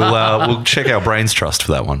now, but we'll check our brains trust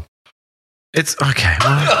for that one. It's okay.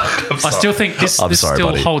 Well, I still think this I'm sorry, still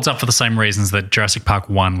buddy. holds up for the same reasons that Jurassic Park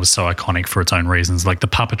 1 was so iconic for its own reasons, like the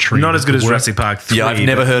puppetry. not as good as the work- Jurassic Park 3. Yeah, I've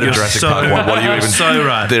never heard of You're Jurassic so Park 1. What are you right. even? So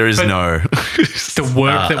right. There is But- no. The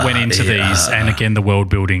work that went into these, and again the world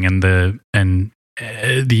building and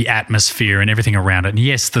the atmosphere and everything around it. And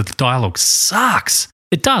yes, the dialogue sucks.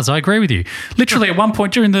 It does. I agree with you. Literally, at one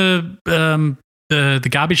point during the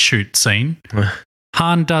garbage chute scene,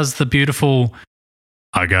 Han does the beautiful,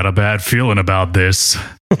 I got a bad feeling about this.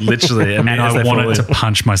 Literally. And I wanted to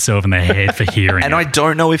punch myself in the head for hearing And it. I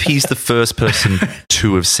don't know if he's the first person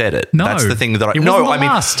to have said it. No, That's the thing that I it wasn't the I mean,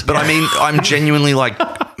 last. but I mean, I'm genuinely like,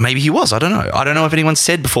 maybe he was. I don't know. I don't know if anyone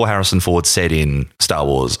said before Harrison Ford said in Star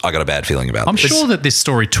Wars, I got a bad feeling about I'm this. sure that this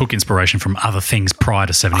story took inspiration from other things prior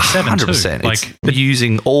to 77 too. 100%. Like, It's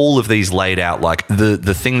using all of these laid out, like the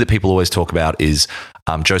thing that people always talk about is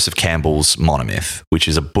Joseph Campbell's Monomyth, which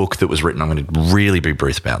is a book that was written. I'm going to really be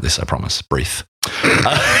brief about this, I promise. Brief.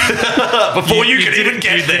 Before you could even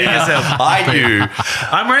get there, I knew.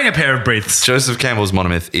 I'm wearing a pair of breaths. Joseph Campbell's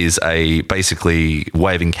Monomyth is a basically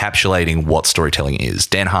way of encapsulating what storytelling is.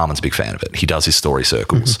 Dan Harmon's a big fan of it. He does his story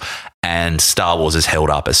circles. And Star Wars is held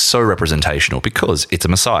up as so representational because it's a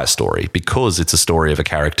Messiah story, because it's a story of a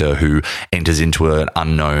character who enters into an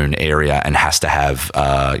unknown area and has to have,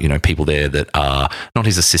 people there that are not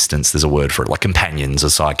his assistants, there's a word for it, like companions or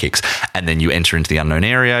sidekicks. And then you enter into the unknown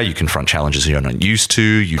area, you confront challenges you're not used to,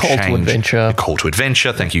 you Call to adventure. Call to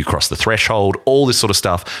adventure, thank you, cross the threshold, all this sort of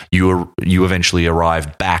stuff. You eventually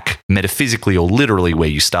arrive back metaphysically or literally where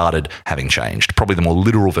you started, having changed. Probably the more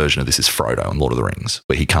literal version of this is Frodo in Lord of the Rings,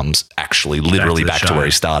 where he comes actually literally back to where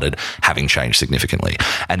he started, having changed significantally.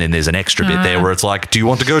 And then there's an extra bit there where it's like, do you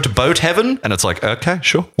want to go to boat heaven? And it's like, okay,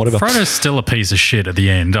 sure, whatever. Frodo's still a piece of shit at the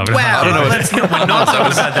end. Wow. I don't know. We're not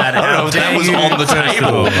talking about that. I don't know if that was on the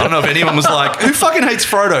table. I don't know if anyone was like, who fucking hates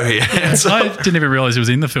Frodo here? So- Didn't even realize he was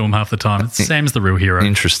in the film half the time. Sam's the real hero.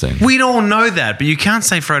 Interesting. We all know that, but you can't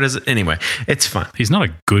say Frodo's... Anyway, it's fine. He's not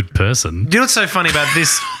a good person. You know what's so funny about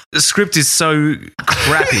this? The script is so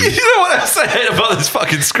crappy. You know what else I hate about this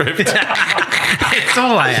fucking script? It's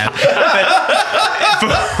all I have.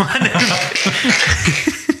 But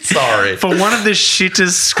Sorry. for one of the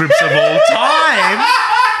shittest scripts of all time...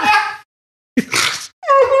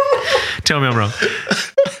 Tell me I'm wrong.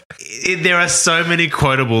 There are so many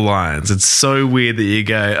quotable lines. It's so weird that you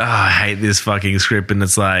go, oh, I hate this fucking script. And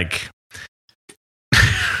it's like...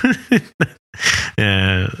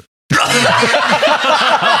 yeah.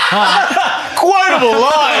 Quotable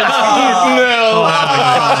lines. No.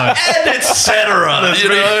 And etc. You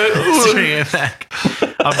know? Let's bring it back.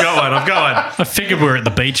 I've got one. I figured we were at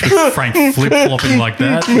the beach with Frank flip-flopping like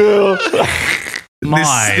that.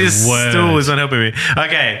 My this word. stool is not helping me.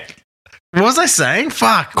 Okay. What was I saying?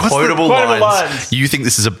 Fuck. Quotable Quotable lines. lines. You think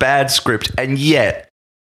this is a bad script, and yet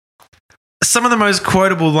Some of the most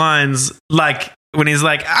quotable lines, like when he's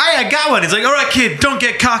like, I got one. He's like, all right, kid, don't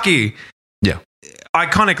get cocky. Yeah.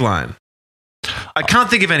 Iconic line. I can't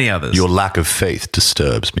think of any others. your lack of faith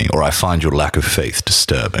disturbs me, or I find your lack of faith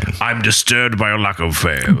disturbing. I'm disturbed by your lack of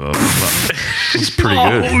faith. It's pretty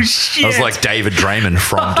good. Oh, shit. I was like David Draymond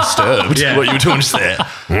from Disturbed. Yeah. What you were doing just there.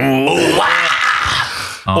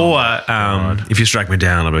 Oh, Or if you strike me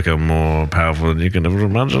down, I become more powerful than you can ever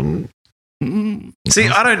imagine. See,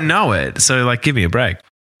 I don't know it, so like, give me a break.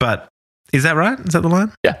 But is that right? Is that the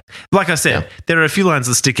line? Yeah. Like I said, there are a few lines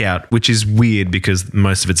that stick out, which is weird because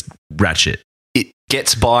most of it's rat shit. It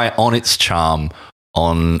gets by on its charm,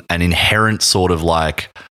 on an inherent sort of like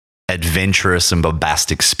adventurous and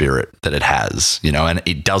bombastic spirit that it has, you know, and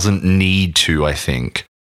it doesn't need to, I think.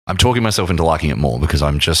 I'm talking myself into liking it more because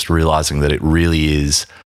I'm just realizing that it really is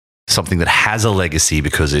something that has a legacy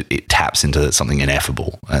because it taps into something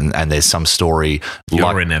ineffable. And there's some story.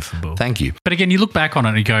 You're ineffable. Thank you. But again, you look back on it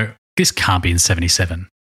and you go, this can't be in 77.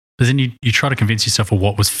 But then you try to convince yourself of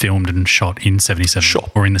what was filmed and shot in 77 Sure.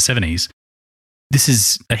 or in the 70s. This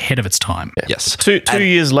is ahead of its time. Yeah. Yes. Two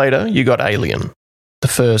years later, you got Alien, the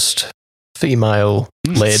first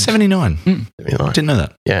female-led. 79. Didn't know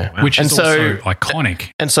that. Yeah. Which And is so- also iconic.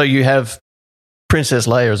 And so you have Princess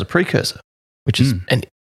Leia as a precursor, which is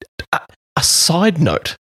a side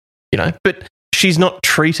note, you know, but she's not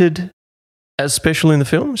treated as special in the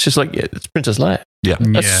film. It's just like, yeah, it's Princess Leia. Yeah.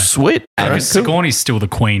 That's sweet. And All right, cool. Sigourney's still the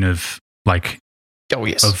queen of, like, Oh,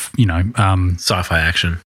 yes. of, Sci-fi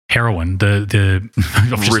action. heroin. The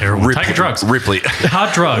of just heroin. Take drugs. Ripley.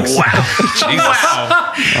 Hard drugs. Wow.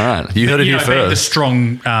 Jesus. All right. You heard it here being the first.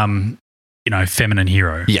 strong, feminine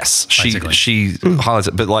hero. Yes, Basically. she highlights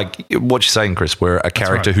it. But like what you're saying, Chris, where a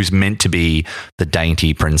character right. who's meant to be the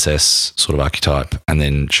dainty princess sort of archetype, and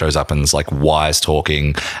then shows up and is like wise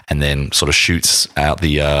talking, and then sort of shoots out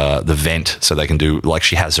the vent so they can do like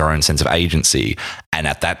she has her own sense of agency. And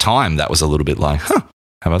at that time, that was a little bit like, how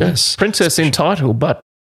about this? Princess in title, but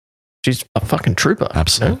she's a fucking trooper.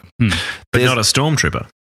 Absolutely. You know? But not a stormtrooper.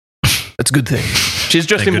 That's a good thing. She's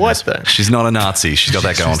just Thank in white, goodness. though. She's not a Nazi. She's got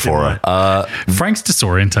that going just in for her. Frank's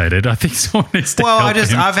disorientated. I think someone needs to Well, help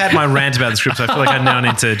him. I've had my rant about the script, so I feel like I now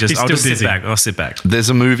need to just, He's I'll still just sit dizzy. back. I'll sit back. There's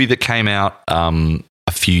a movie that came out a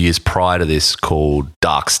few years prior to this called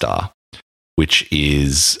Dark Star, which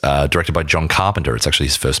is directed by John Carpenter. It's actually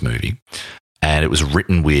his first movie. And it was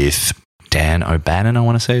written with Dan O'Bannon, I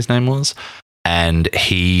want to say his name was. And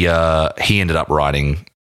he ended up writing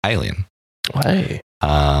Alien. Hey.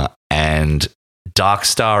 And Dark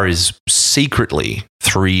Star is secretly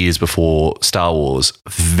 3 years before Star Wars,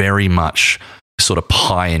 very much sort of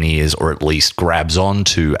pioneers or at least grabs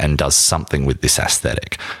onto and does something with this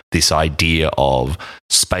aesthetic, this idea of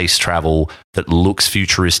space travel that looks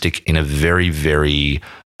futuristic in a very, very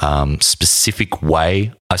specific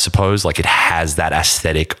way, I suppose. Like it has that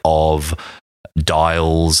aesthetic of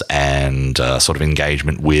dials and sort of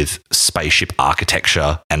engagement with spaceship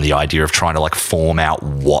architecture and the idea of trying to like form out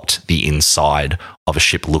what the inside of a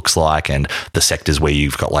ship looks like, and the sectors where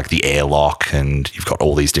you've got like the airlock and you've got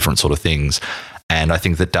all these different sort of things. And I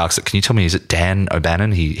think that can you tell me, is it Dan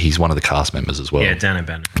O'Bannon? He's one of the cast members as well. Yeah, Dan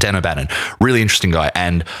O'Bannon. Dan O'Bannon, really interesting guy.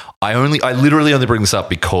 And I literally only bring this up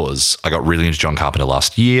because I got really into John Carpenter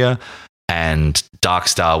last year, and Dark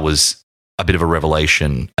Star was a bit of a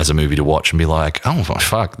revelation as a movie to watch and be like, oh,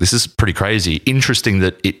 fuck, this is pretty crazy. Interesting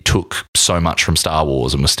that it took so much from Star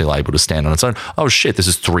Wars and was still able to stand on its own. Oh, shit, this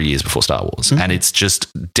is 3 years before Star Wars. Mm-hmm. And it's just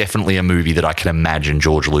definitely a movie that I can imagine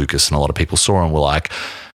George Lucas and a lot of people saw and were like,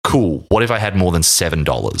 cool, what if I had more than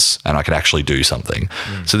 $7 and I could actually do something?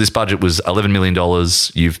 So this budget was $11 million.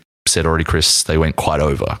 You've said already, Chris, they went quite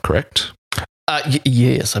over, correct?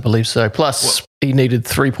 Yes, I believe so. Plus, he needed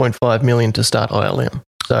 $3.5 million to start ILM.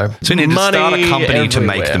 So you need to start a company to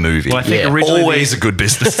make everywhere. the movie. Well, I think originally always a good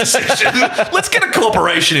business decision. Let's get a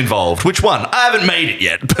corporation involved. Which one? I haven't made it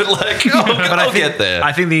yet, but I'll get there.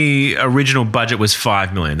 I think the original budget was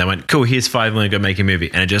 $5 million. They went, cool, here's $5 million, go make a movie.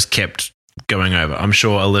 And it just kept going over. I'm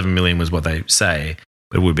sure $11 million was what they say,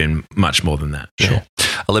 but it would have been much more than that. Sure.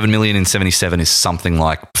 $11 million in 1977 is something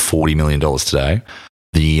like $40 million today.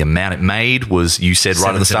 The amount it made was, you said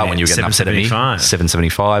right at the start when you were getting upset at me,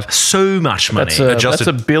 $775. So much money. That's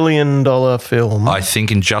a $1 billion film. I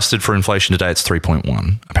think adjusted for inflation today, it's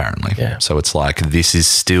 3.1 apparently. Yeah. So it's like, this is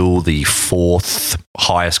still the fourth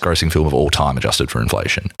highest grossing film of all time adjusted for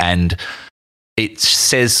inflation. And it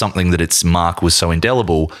says something that its mark was so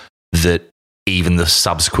indelible that even the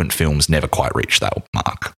subsequent films never quite reached that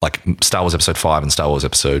mark. Like Star Wars Episode 5 and Star Wars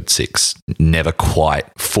Episode 6 never quite,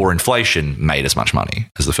 for inflation, made as much money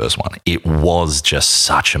as the first one. It was just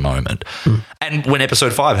such a moment. And when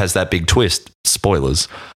Episode 5 has that big twist, spoilers,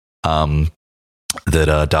 that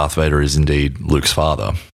Darth Vader is indeed Luke's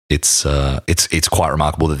father, it's quite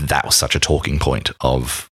remarkable that was such a talking point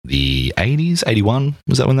of the 80s, 81?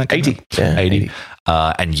 Was that when that came 80. out? Yeah, 80.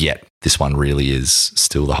 And yet this one really is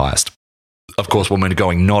still the highest. Of course, when we're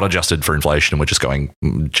going not adjusted for inflation and we're just going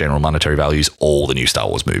general monetary values, all the new Star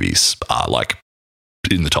Wars movies are like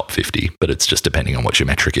in the top 50, but it's just depending on what your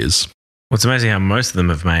metric is. Well, it's amazing how most of them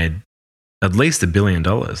have made at least $1 billion.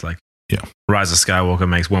 Like, Rise of Skywalker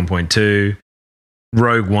makes 1.2,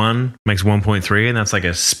 Rogue One makes 1.3, and that's like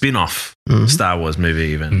a spin-off Star Wars movie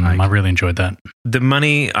even. I really enjoyed that. The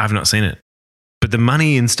money, I have not seen it, but the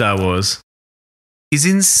money in Star Wars is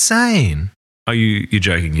insane. Are you're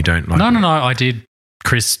joking? You don't like it? No, I did.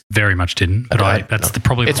 Chris very much didn't, but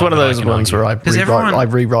probably it's one of those ones where I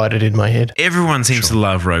rewrite it in my head. Everyone seems to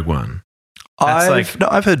love Rogue One. I've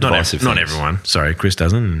heard divisive not things. everyone. Sorry, Chris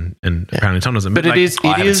doesn't, and apparently Tom doesn't. But it is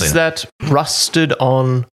that rusted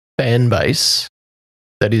on fan base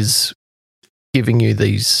that is giving you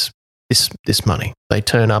this money. They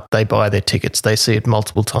turn up, they buy their tickets, they see it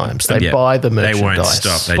multiple times, they buy the merchandise. They won't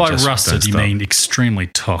stop. They By just rusted, you mean extremely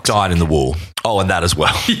toxic. Dyed in the wool. Oh, and that as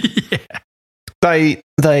well.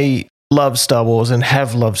 They love Star Wars and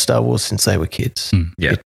have loved Star Wars since they were kids.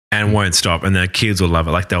 Yeah. And won't stop. And their kids will love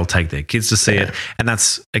it. Like they'll take their kids to see it. And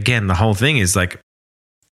that's, again, the whole thing is like,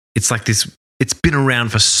 it's like this, it's been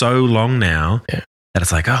around for so long now that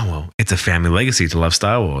it's like, oh, well, it's a family legacy to love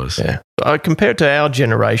Star Wars. Yeah. Compared to our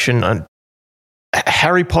generation,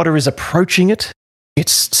 Harry Potter is approaching it.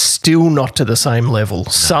 It's still not to the same level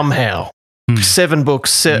somehow. 7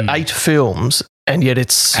 books, 8 films. And yet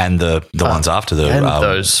it's... And the ones after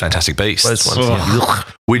those Fantastic Beasts. Those ones,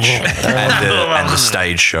 Which, and the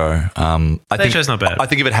stage show. Stage show's not bad. I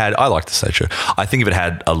think if it had... I like the stage show. I think if it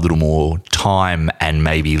had a little more time and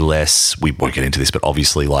maybe less... We won't get into this, but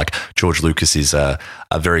obviously, like, George Lucas is a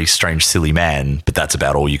very strange, silly man, but that's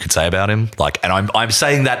about all you could say about him. Like, and I'm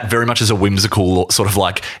saying that very much as a whimsical sort of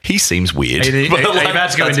like, he seems weird. Are you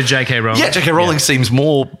about to go into J.K. Rowling? Yeah, J.K. Rowling seems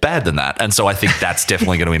more bad than that. And so I think that's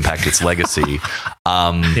definitely going to impact its legacy.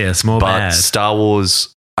 It's more but bad. Star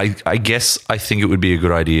Wars, I guess I think it would be a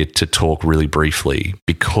good idea to talk really briefly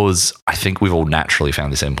because I think we've all naturally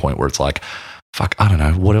found this endpoint where it's like, fuck, I don't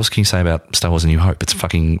know. What else can you say about Star Wars A New Hope? It's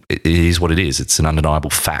fucking, it is what it is. It's an undeniable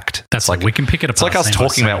fact. That's like, we can pick it apart. It's like us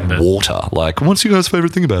talking about water. Like, what's your guys'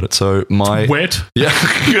 favorite thing about it? So wet.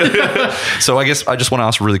 Yeah. So I guess I just want to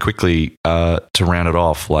ask really quickly to round it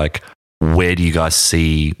off, like, where do you guys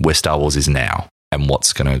see where Star Wars is now and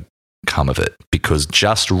what's going to come of it? Because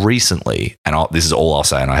just recently, and this is all I'll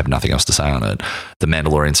say and I have nothing else to say on it, The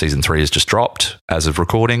Mandalorian Season 3 has just dropped as of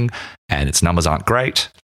recording and its numbers aren't great.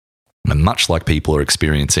 And much like people are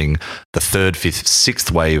experiencing the 3rd, 5th,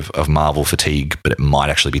 6th wave of Marvel fatigue, but it might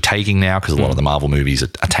actually be taking now because a lot of the Marvel movies are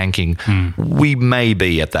tanking, we may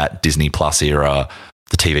be at that Disney Plus era,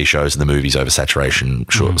 the TV shows and the movies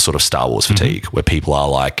oversaturation, sort of Star Wars fatigue, where people are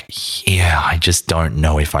like, yeah, I just don't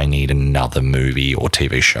know if I need another movie or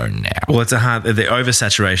TV show now. Well, the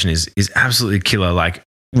oversaturation is absolutely killer. Like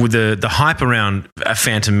with the hype around A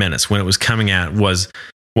Phantom Menace when it was coming out was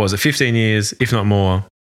it 15 years, if not more,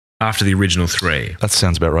 after the original 3. That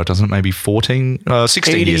sounds about right, doesn't it? Maybe 16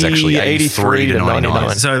 years actually, 83 to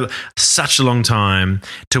 99. So such a long time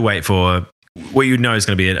to wait for what you know is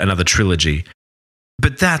going to be another trilogy.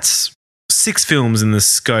 But that's 6 films in the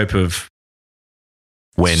scope of...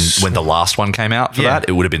 When the last one came out for that,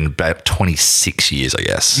 it would have been about 26 years, I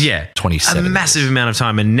guess. Yeah. 27 A massive amount of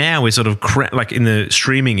time. And now we're sort of, like in the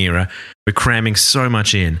streaming era, we're cramming so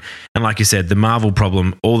much in. And like you said, the Marvel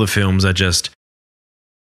problem, all the films are just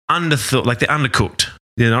underthought, like they're undercooked.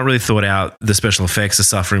 They're not really thought out. The special effects are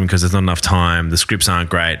suffering because there's not enough time. The scripts aren't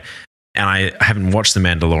great. And I haven't watched The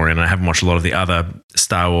Mandalorian. I haven't watched a lot of the other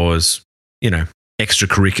Star Wars,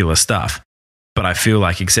 extracurricular stuff. But I feel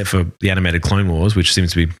like, except for the animated Clone Wars, which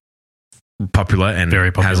seems to be popular and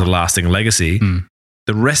Very popular. has a lasting legacy,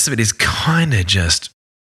 the rest of it is kind of just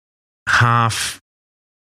half.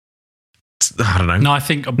 I don't know. No, I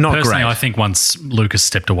think Not personally, great. I think once Lucas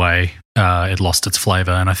stepped away, it lost its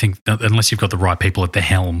flavor. And I think that unless you've got the right people at the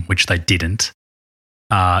helm, which they didn't,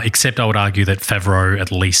 except I would argue that Favreau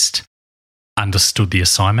at least understood the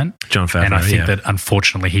assignment. Jon Favreau, and I think that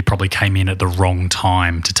unfortunately he probably came in at the wrong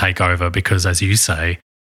time to take over because, as you say,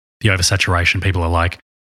 the oversaturation, people are like,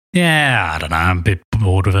 yeah, I don't know, I'm a bit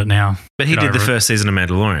bored with it now. But he Get did the over it. first season of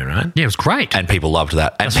Mandalorian, right? Yeah, it was great. And people loved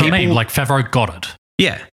that. And That's what I people, mean. Like, Favreau got it.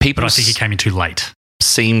 Yeah. people But I think he came in too late.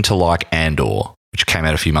 seem to like Andor, which came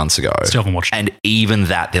out a few months ago. Still haven't watched it. And even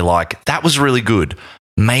that, they're like, that was really good.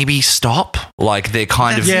 Maybe stop. Like, they're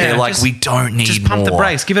kind of, Yeah, they're like, just- we don't need Just pump the more.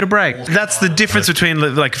 brakes. Give it a break. That's the difference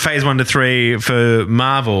between like phase 1 to 3 for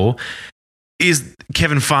Marvel is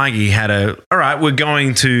Kevin Feige had all right, we're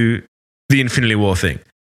going to the Infinity War thing.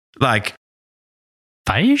 Like,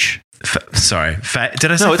 Phage? sorry.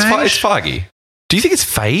 Did I say No, it's Feige? Feige. Do you think it's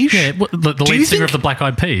Phage? Yeah, the Do you lead singer think- of the Black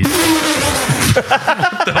Eyed Peas.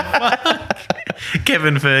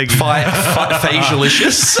 Kevin Feige.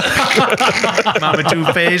 Phagelicious. Mama too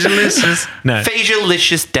facialist. No.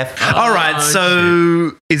 Phagelicious death. All right,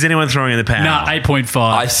 so is anyone throwing in the power? Nah, 8.5.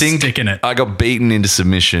 I think Stick in it. I got beaten into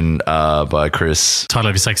submission by Chris. Title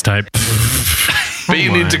of your sex tape.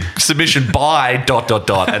 Beaten into submission by ... and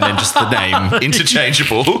then just the name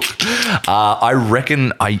interchangeable. I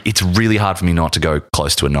reckon it's really hard for me not to go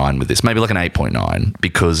close to a 9 with this. Maybe like an 8.9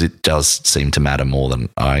 because it does seem to matter more than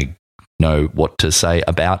I know what to say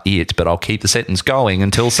about it. But I'll keep the sentence going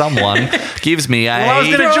until someone gives me a... Well, I was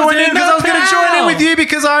going to join in because I was going to join in with you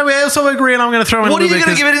because I also agree and I'm going to throw in What a are you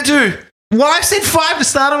little going bit. to give it into? Well, I said 5 to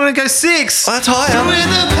start. I'm going to go 6. Oh, that's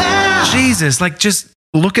higher. Jesus, like just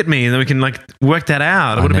look at me and then we can like work that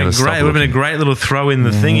out. It would have never been stop great. It would have been a looking. great little throw in the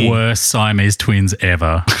thingy. Worst Siamese twins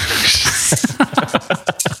ever.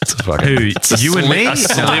 Who? You and me? A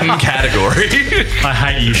slim category. I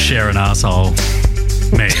hate you, Sharon asshole.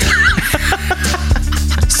 Me.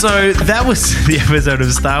 So that was the episode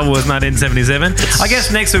of Star Wars 1977. I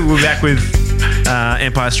guess next week we'll be back with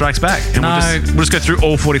Empire Strikes Back. And we'll just go through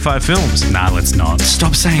all 45 films. Nah, let's not.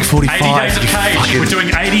 Stop saying 45. 80 Days of Cage. We're doing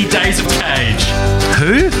 80 Days of Cage.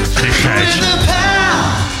 Who? Nick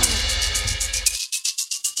Cage.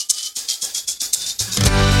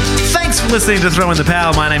 Thanks for listening to Throw in the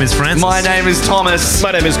Pal. My name is Francis. My name is Thomas.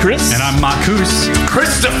 My name is Chris. And I'm Marcus.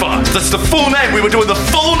 Christopher. That's the full name. We were doing the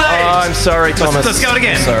full name. I'm sorry, Thomas. Let's go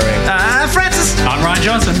again. Sorry. Francis. I'm Ryan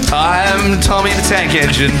Johnson. I'm Tommy the Tank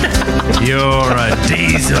Engine. You're a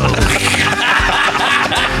diesel.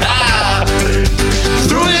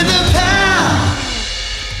 Throw in the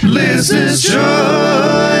pal. Liz is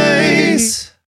joy.